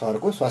हाम्रो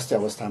सहरको स्वास्थ्य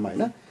अवस्थामा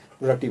होइन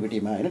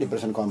प्रोडक्टिभिटीमा होइन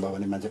डिप्रेसन कम भयो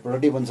भने मान्छे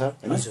प्रोडक्टिभ हुन्छ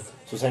होइन,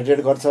 सुसाइड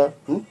रेट घट्छ,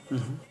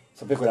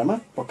 सबै कुरामा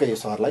पक्कै यो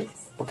सहरलाई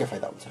पक्कै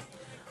फाइदा हुन्छ।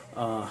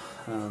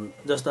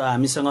 जस्तो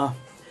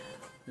हामीसँग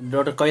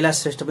डाक्टर कैलाश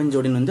श्रेष्ठ पनि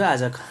जोडिनुहुन्थ्यो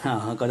आज,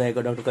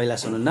 कदाइको डाक्टर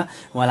कैलाश हुनुहुन्न,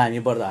 उहाँलाई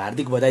हामी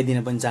हार्दिक बधाई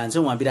दिन पनि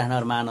चाहन्छौँ। उहाँ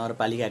विराटनगर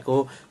महानगरपालिकाको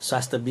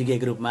स्वास्थ्य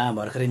विज्ञको रूपमा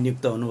भर्खरै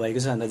नियुक्त हुनुभएको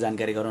छ, अन्त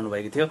जानकारी गराउनु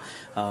भएको थियो।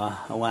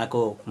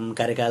 उहाँको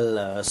कार्यकाल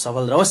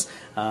सफल रहोस्।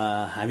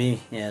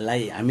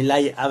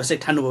 हामीलाई आवश्यक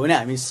ठान्नुभयो भने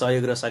हामी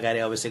सहयोग र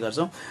सहकार्य अवश्य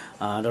गर्छौँ।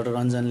 डाक्टर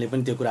रञ्जनले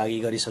पनि त्यो कुरा अघि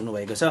गरिसक्नु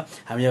भएको छ।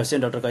 हामी अवश्य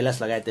डाक्टर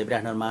कैलाश लगायत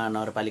विराटनगर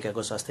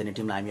महानगरपालिकाको स्वास्थ्य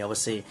टिमलाई हामी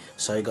अवश्य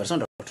सहयोग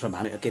गर्छौँ। डाक्टर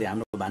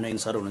हाम्रो भानु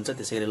सर हुनुहुन्छ,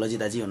 त्यसै गरी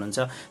लजिताजी हुनुहुन्छ,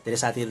 धेरै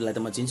साथीहरूलाई त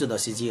म चिन्छु,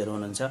 दसीजीहरू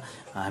हुनुहुन्छ।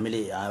 हामीले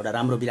एउटा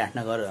राम्रो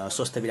विराटनगर,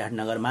 स्वस्थ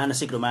विराटनगर,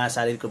 मानसिक रूपमा,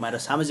 शारीरिक रूपमा र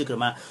सामाजिक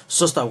रूपमा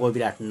स्वस्थ भएको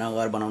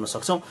विराटनगर बनाउन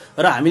सक्छौँ।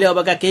 र हामीले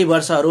अबका केही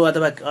वर्षहरू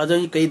अथवा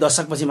अझै केही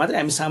दशकपछि मात्रै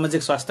हामी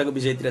सामाजिक स्वास्थ्यको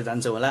विषयतिर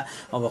जान्छौँ होला।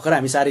 भर्खर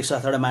हामी शारीरिक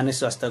स्वास्थ्य र मानसिक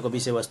स्वास्थ्यको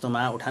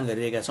विषयवस्तुमा उठान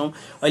गरिरहेका छौँ।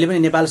 अहिले पनि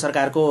नेपाल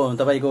सरकारको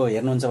तपाईँको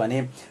हेर्नुहुन्छ भने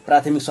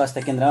प्राथमिक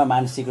स्वास्थ्य केन्द्रमा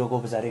मानसिक रोगको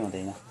उपचारै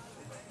हुँदैन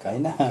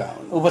होइन,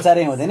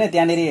 उपचारै हुँदैन।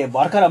 त्यहाँनिर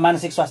भर्खर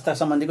मानसिक स्वास्थ्य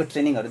सम्बन्धीको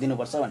ट्रेनिङहरू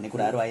दिनुपर्छ भन्ने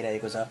कुराहरू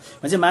आइरहेको छ।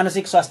 भने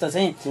मानसिक स्वास्थ्य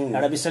चाहिँ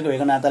एउटा विश्वको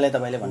भएको नाताले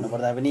तपाईँले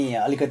भन्नुपर्दा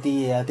पनि अलिकति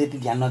त्यति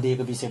ध्यान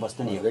नदिएको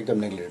विषयवस्तु नै हो, एकदम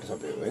नेग्लेक्ट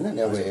सबै होइन।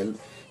 अब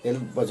हेल्थ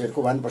बजेटको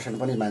 1%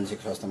 पनि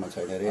मानसिक स्वास्थ्यमा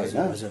छैन अरे होइन।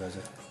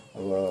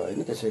 अब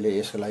होइन त्यसैले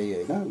यसको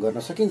लागि होइन गर्न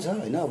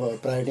सकिन्छ होइन।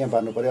 अब प्रायोरिटीमा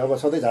पार्नु पऱ्यो। अब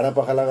सधैँ झाडा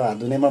पखालाको हात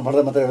धुनेमा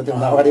पर्दा मात्रै हो, त्यो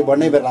अगाडि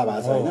बढ्नै बेला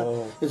भएको छ होइन।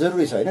 यो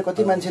जरुरी छ होइन।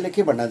 कति मान्छेले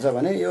के भन्छ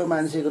भने यो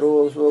मानसिक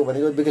रोग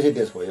भनेको विकसित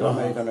देशको हो, यो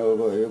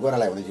अमेरिकनको यो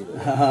गोरालाई हुने चिज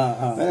हो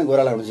होइन।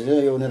 गोरालाई हुने चिज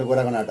यो उनीहरू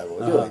गोराको नाटक हो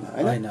त्यो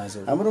होइन।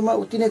 हाम्रोमा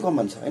उति नै कम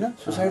भन्छ होइन।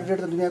 सुसाइड रेट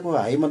त दुनियाँको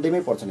हाई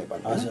मध्येमै पर्छ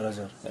नेपालमा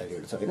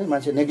रेट छ होइन।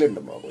 मान्छे नेग्लेक्ट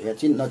भएको यहाँ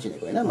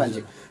नचिनेको होइन। मान्छे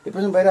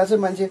डिप्रेसन भइरहेछ,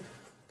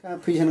 मान्छे कहाँ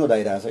फिजिसियनको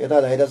धाइरहेछ, यता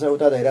धाइरहेछ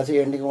उता धाइरहेछ,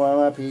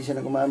 एन्टिकोमा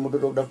फिजिसियनकोमा मुटु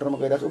रोग डक्टरमा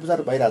गइरहेछ,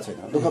 उपचार भइरहेको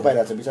छैन, दुःख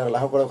पाइरहेछ, बिचरा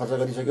लाखौँ करोड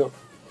खर्च गरिसक्यो,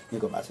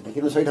 निको भएको छैन।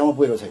 किनभने सही ठाउँमा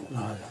पुगेको छैन,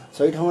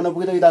 सही ठाउँमा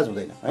नपुगेर इलाज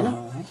हुँदैन होइन।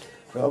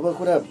 र अब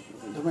कुरा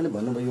तपाईँले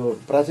भन्नुभयो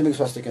यो प्राथमिक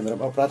स्वास्थ्य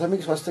केन्द्रमा, अब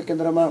प्राथमिक स्वास्थ्य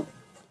केन्द्रमा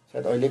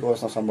सायद अहिलेको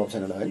अवस्था सम्भव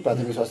छैन होला होइन।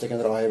 प्राथमिक स्वास्थ्य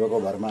केन्द्र अहेबको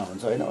भरमा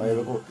हुन्छ होइन।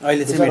 अहेबको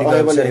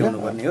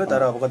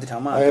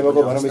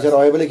अहेबको भरमा बिचरा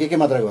अहेबले के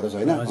मात्रा गरोस्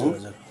होइन,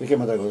 के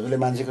मात्रा गरोस्, उसले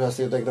मानसिक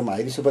स्वास्थ्य त एकदम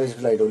हाइली सुपर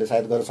स्पेसलाइट उसले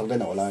सायद गर्न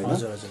सक्दैन होला होइन।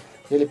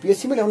 त्यसले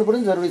पिएचसीमा ल्याउनु पनि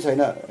जरुरी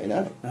छैन होइन।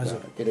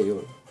 के अरे यो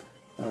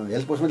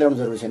हेल्थ पोस्टमा ल्याउनु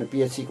जरुरी छैन,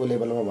 पिएचसीको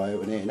लेभलमा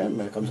भयो भने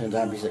होइन, कमसेकम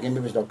जहाँ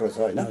एमबिबिएस डक्टर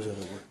छ होइन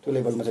त्यो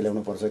लेभलमा चाहिँ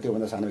ल्याउनु पर्छ।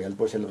 त्योभन्दा सानो हेल्थ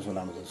पोस्ट लेभलमा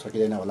लाउनु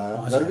सकिँदैन होला,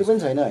 जरुरी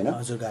पनि छैन होइन,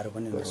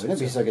 होइन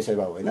विशेषज्ञ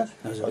सेवा हो होइन।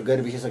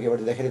 गैर विशेषज्ञबाट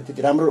दिँदाखेरि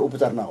त्यति राम्रो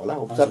उपचार नहोला,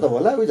 उपचार त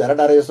होला उही झरा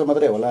डारे जस्तो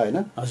मात्रै होला होइन,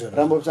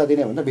 राम्रो उपचार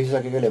दिने भने त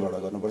विशेषज्ञकै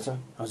लेभलबाट गर्नुपर्छ।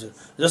 हजुर,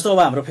 जस्तो अब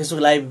हाम्रो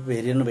फेसबुक लाइभ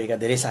हेरिरहनुभएका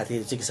धेरै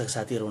साथीहरू, चिकित्सक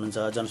साथीहरू हुनुहुन्छ,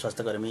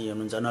 जनस्वास्थ्य कर्मी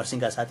हुनुहुन्छ,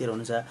 नर्सिङका साथीहरू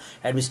हुनुहुन्छ,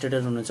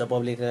 एडमिनिस्ट्रेटर हुनुहुन्छ,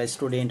 पब्लिकका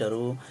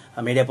स्टुडेन्टहरू,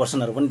 मिडिया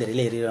पर्सनहरू पनि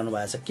धेरैले हेरिरहनु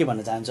भएको छ। के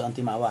भन्न चाहन्छु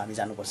अन्तिममा अब हामी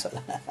जानुपर्छ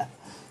होला?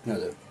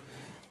 हजुर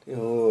त्यो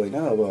हो होइन,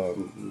 अब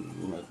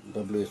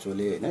WHO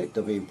ले होइन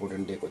एकदमै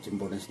इम्पोर्टेन्स दिएको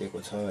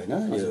छ होइन,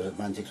 यो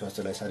मानसिक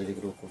स्वास्थ्यलाई शारीरिक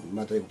रूप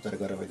मात्रै उपचार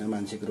गरेर होइन,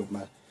 मानसिक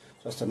रूपमा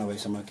स्वस्थ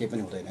नभएसम्म केही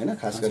पनि हुँदैन होइन।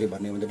 खास गरी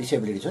भन्ने भने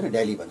डिसेबिलिटी छ नि,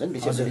 डेली भन्छ नि,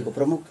 डिसेबिलिटीको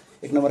प्रमुख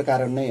 1 नम्बर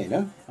कारण नै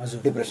होइन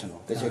डिप्रेसन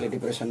हो। त्यसैले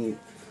डिप्रेसन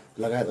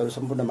लगायत अरू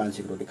सम्पूर्ण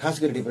मानसिक रोगले,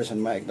 खास गरी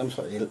डिप्रेसनमा एकदम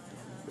हेल्प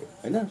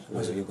होइन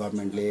यो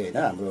गभर्मेन्टले होइन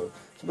हाम्रो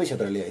सबै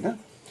क्षेत्रले होइन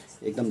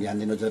एकदम ध्यान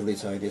दिनु जरुरी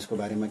छ। यसको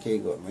बारेमा केही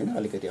होइन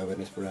अलिकति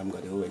अवेरनेस प्रोग्राम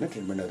गर्यो होइन,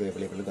 ट्रिटमेन्टहरू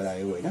एभाइलेबल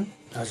गरायो होइन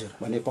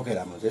भने पक्कै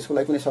राम्रो हुन्छ। यसको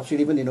लागि कुनै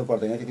सब्सिडी पनि दिनु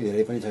पर्दैन, त्यति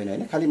धेरै पनि छैन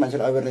होइन, खालि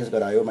मान्छेलाई अवेरनेस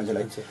गरायो,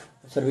 मान्छेलाई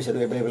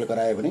सर्भिसहरू एभाइलेबल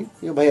गरायो भने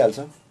यो भइहाल्छ,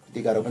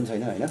 त्यति गाह्रो पनि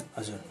छैन होइन।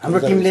 हजुर,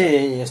 हाम्रो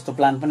टिमले यस्तो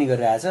प्लान पनि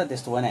गरिरहेछ,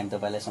 त्यस्तो भने हामी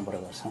तपाईँलाई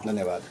सम्पर्क गर्छौँ।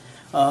 धन्यवाद।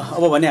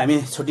 अब भने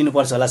हामी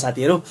छुट्टिनुपर्छ होला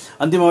साथीहरू।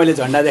 अन्तिममा मैले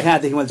झन्डा देखाएँ,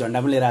 आजदेखि मैले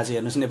झन्डा पनि लिएर आएको छु,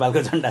 हेर्नुहोस्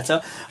नेपालको झन्डा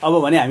छ। अब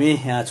भने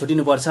हामी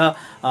छुट्टिनुपर्छ।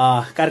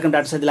 कार्यक्रम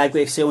डाक्टर साथी लाइभको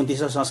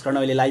 129औं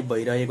संस्करण अहिले लाइभ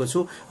भइरहेको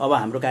छु। अब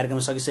हाम्रो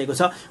कार्यक्रम सकिसकेको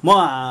छ। म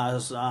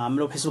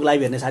हाम्रो फेसबुक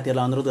लाइभ हेर्ने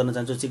साथीहरूलाई अनुरोध गर्न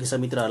चाहन्छु,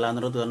 चिकित्सक मित्रहरूलाई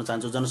अनुरोध गर्न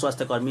चाहन्छु,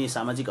 जनस्वास्थ्य कर्मी,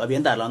 सामाजिक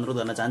अभियन्ताहरूलाई अनुरोध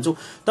गर्न चाहन्छु,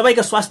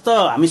 तपाईँको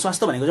स्वास्थ्य, हामी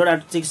स्वास्थ्य भनेको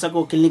एउटा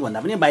चिकित्सकको क्लिनिक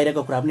भन्दा पनि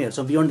बाहिरको कुरा पनि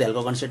हेर्छौँ, बियोन्ड द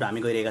हेल्थको कन्सेप्ट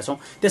हामी गइरहेका छौँ।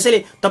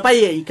 त्यसैले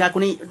तपाईँका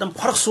कुनै एकदम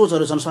फरक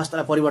सोचहरू छन्,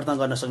 स्वास्थ्यलाई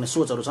परिवर्तन गर्न सक्ने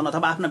सोचहरू छन्,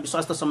 अथवा आफ्ना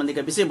स्वास्थ्य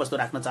सम्बन्धीका विषयवस्तु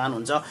राख्न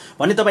चाहनुहुन्छ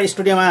भने तपाईँ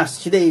स्टुडियोमा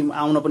सिधै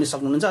आउन पनि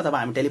सक्नुहुन्छ, अथवा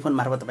हामी टेलिफोन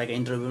मार्फत तपाईँको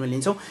इन्टरभ्यू पनि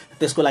लिन्छौँ।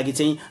 त्यसको लागि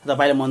चाहिँ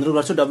तपाईँलाई म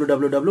अनुरोध गर्छु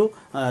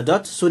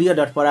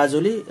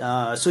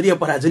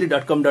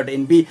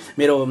www.surya-parajuli.com.np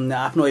मेरो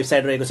आफ्नो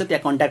वेबसाइट रहेको छ,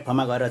 त्यहाँ कन्ट्याक्ट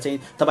फर्ममा गएर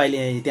चाहिँ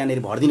तपाईँले त्यहाँनिर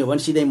भरिदिनु भने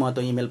सिधै म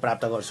त्यो इमेल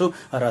प्राप्त गर्छु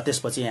र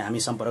त्यसपछि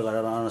हामी सम्पर्क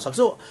गर्न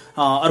सक्छौँ।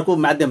 अर्को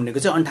माध्यम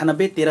भनेको चाहिँ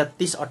 98 13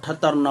 30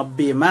 78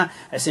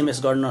 90मा SMS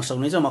गर्न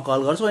सक्नुहुन्छ, म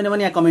कल गर्छु, होइन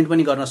भने यहाँ कमेन्ट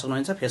पनि गर्न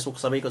सक्नुहुन्छ।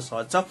 फेसबुक सबैको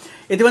सहज छ।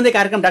 यति भन्दै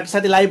कार्यक्रम डाक्टर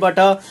साथी लाइभबाट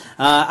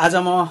आज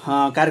म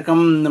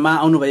कार्यक्रममा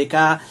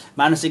आउनुभएका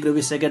मानसिक रोग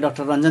विशेषज्ञ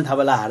डाक्टर रञ्जन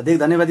थापालाई हार्दिक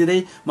धन्यवाद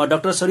दिँदै म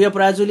डाक्टर सूर्य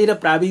पराजुली र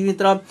प्राविधिक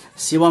मित्र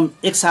शिवम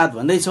एकसाथ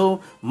भन्दैछु,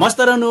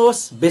 मस्त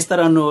रहनुहोस्, व्यस्त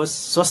रहनुहोस्,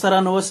 स्वस्थ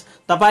रहनुहोस्।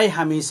 तपाईँ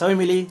हामी सबै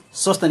मिली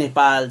स्वस्थ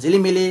नेपाल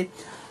झिलिमिली।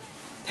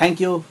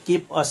 Thank you,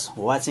 keep us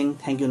watching.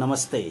 Thank you,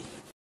 नमस्ते।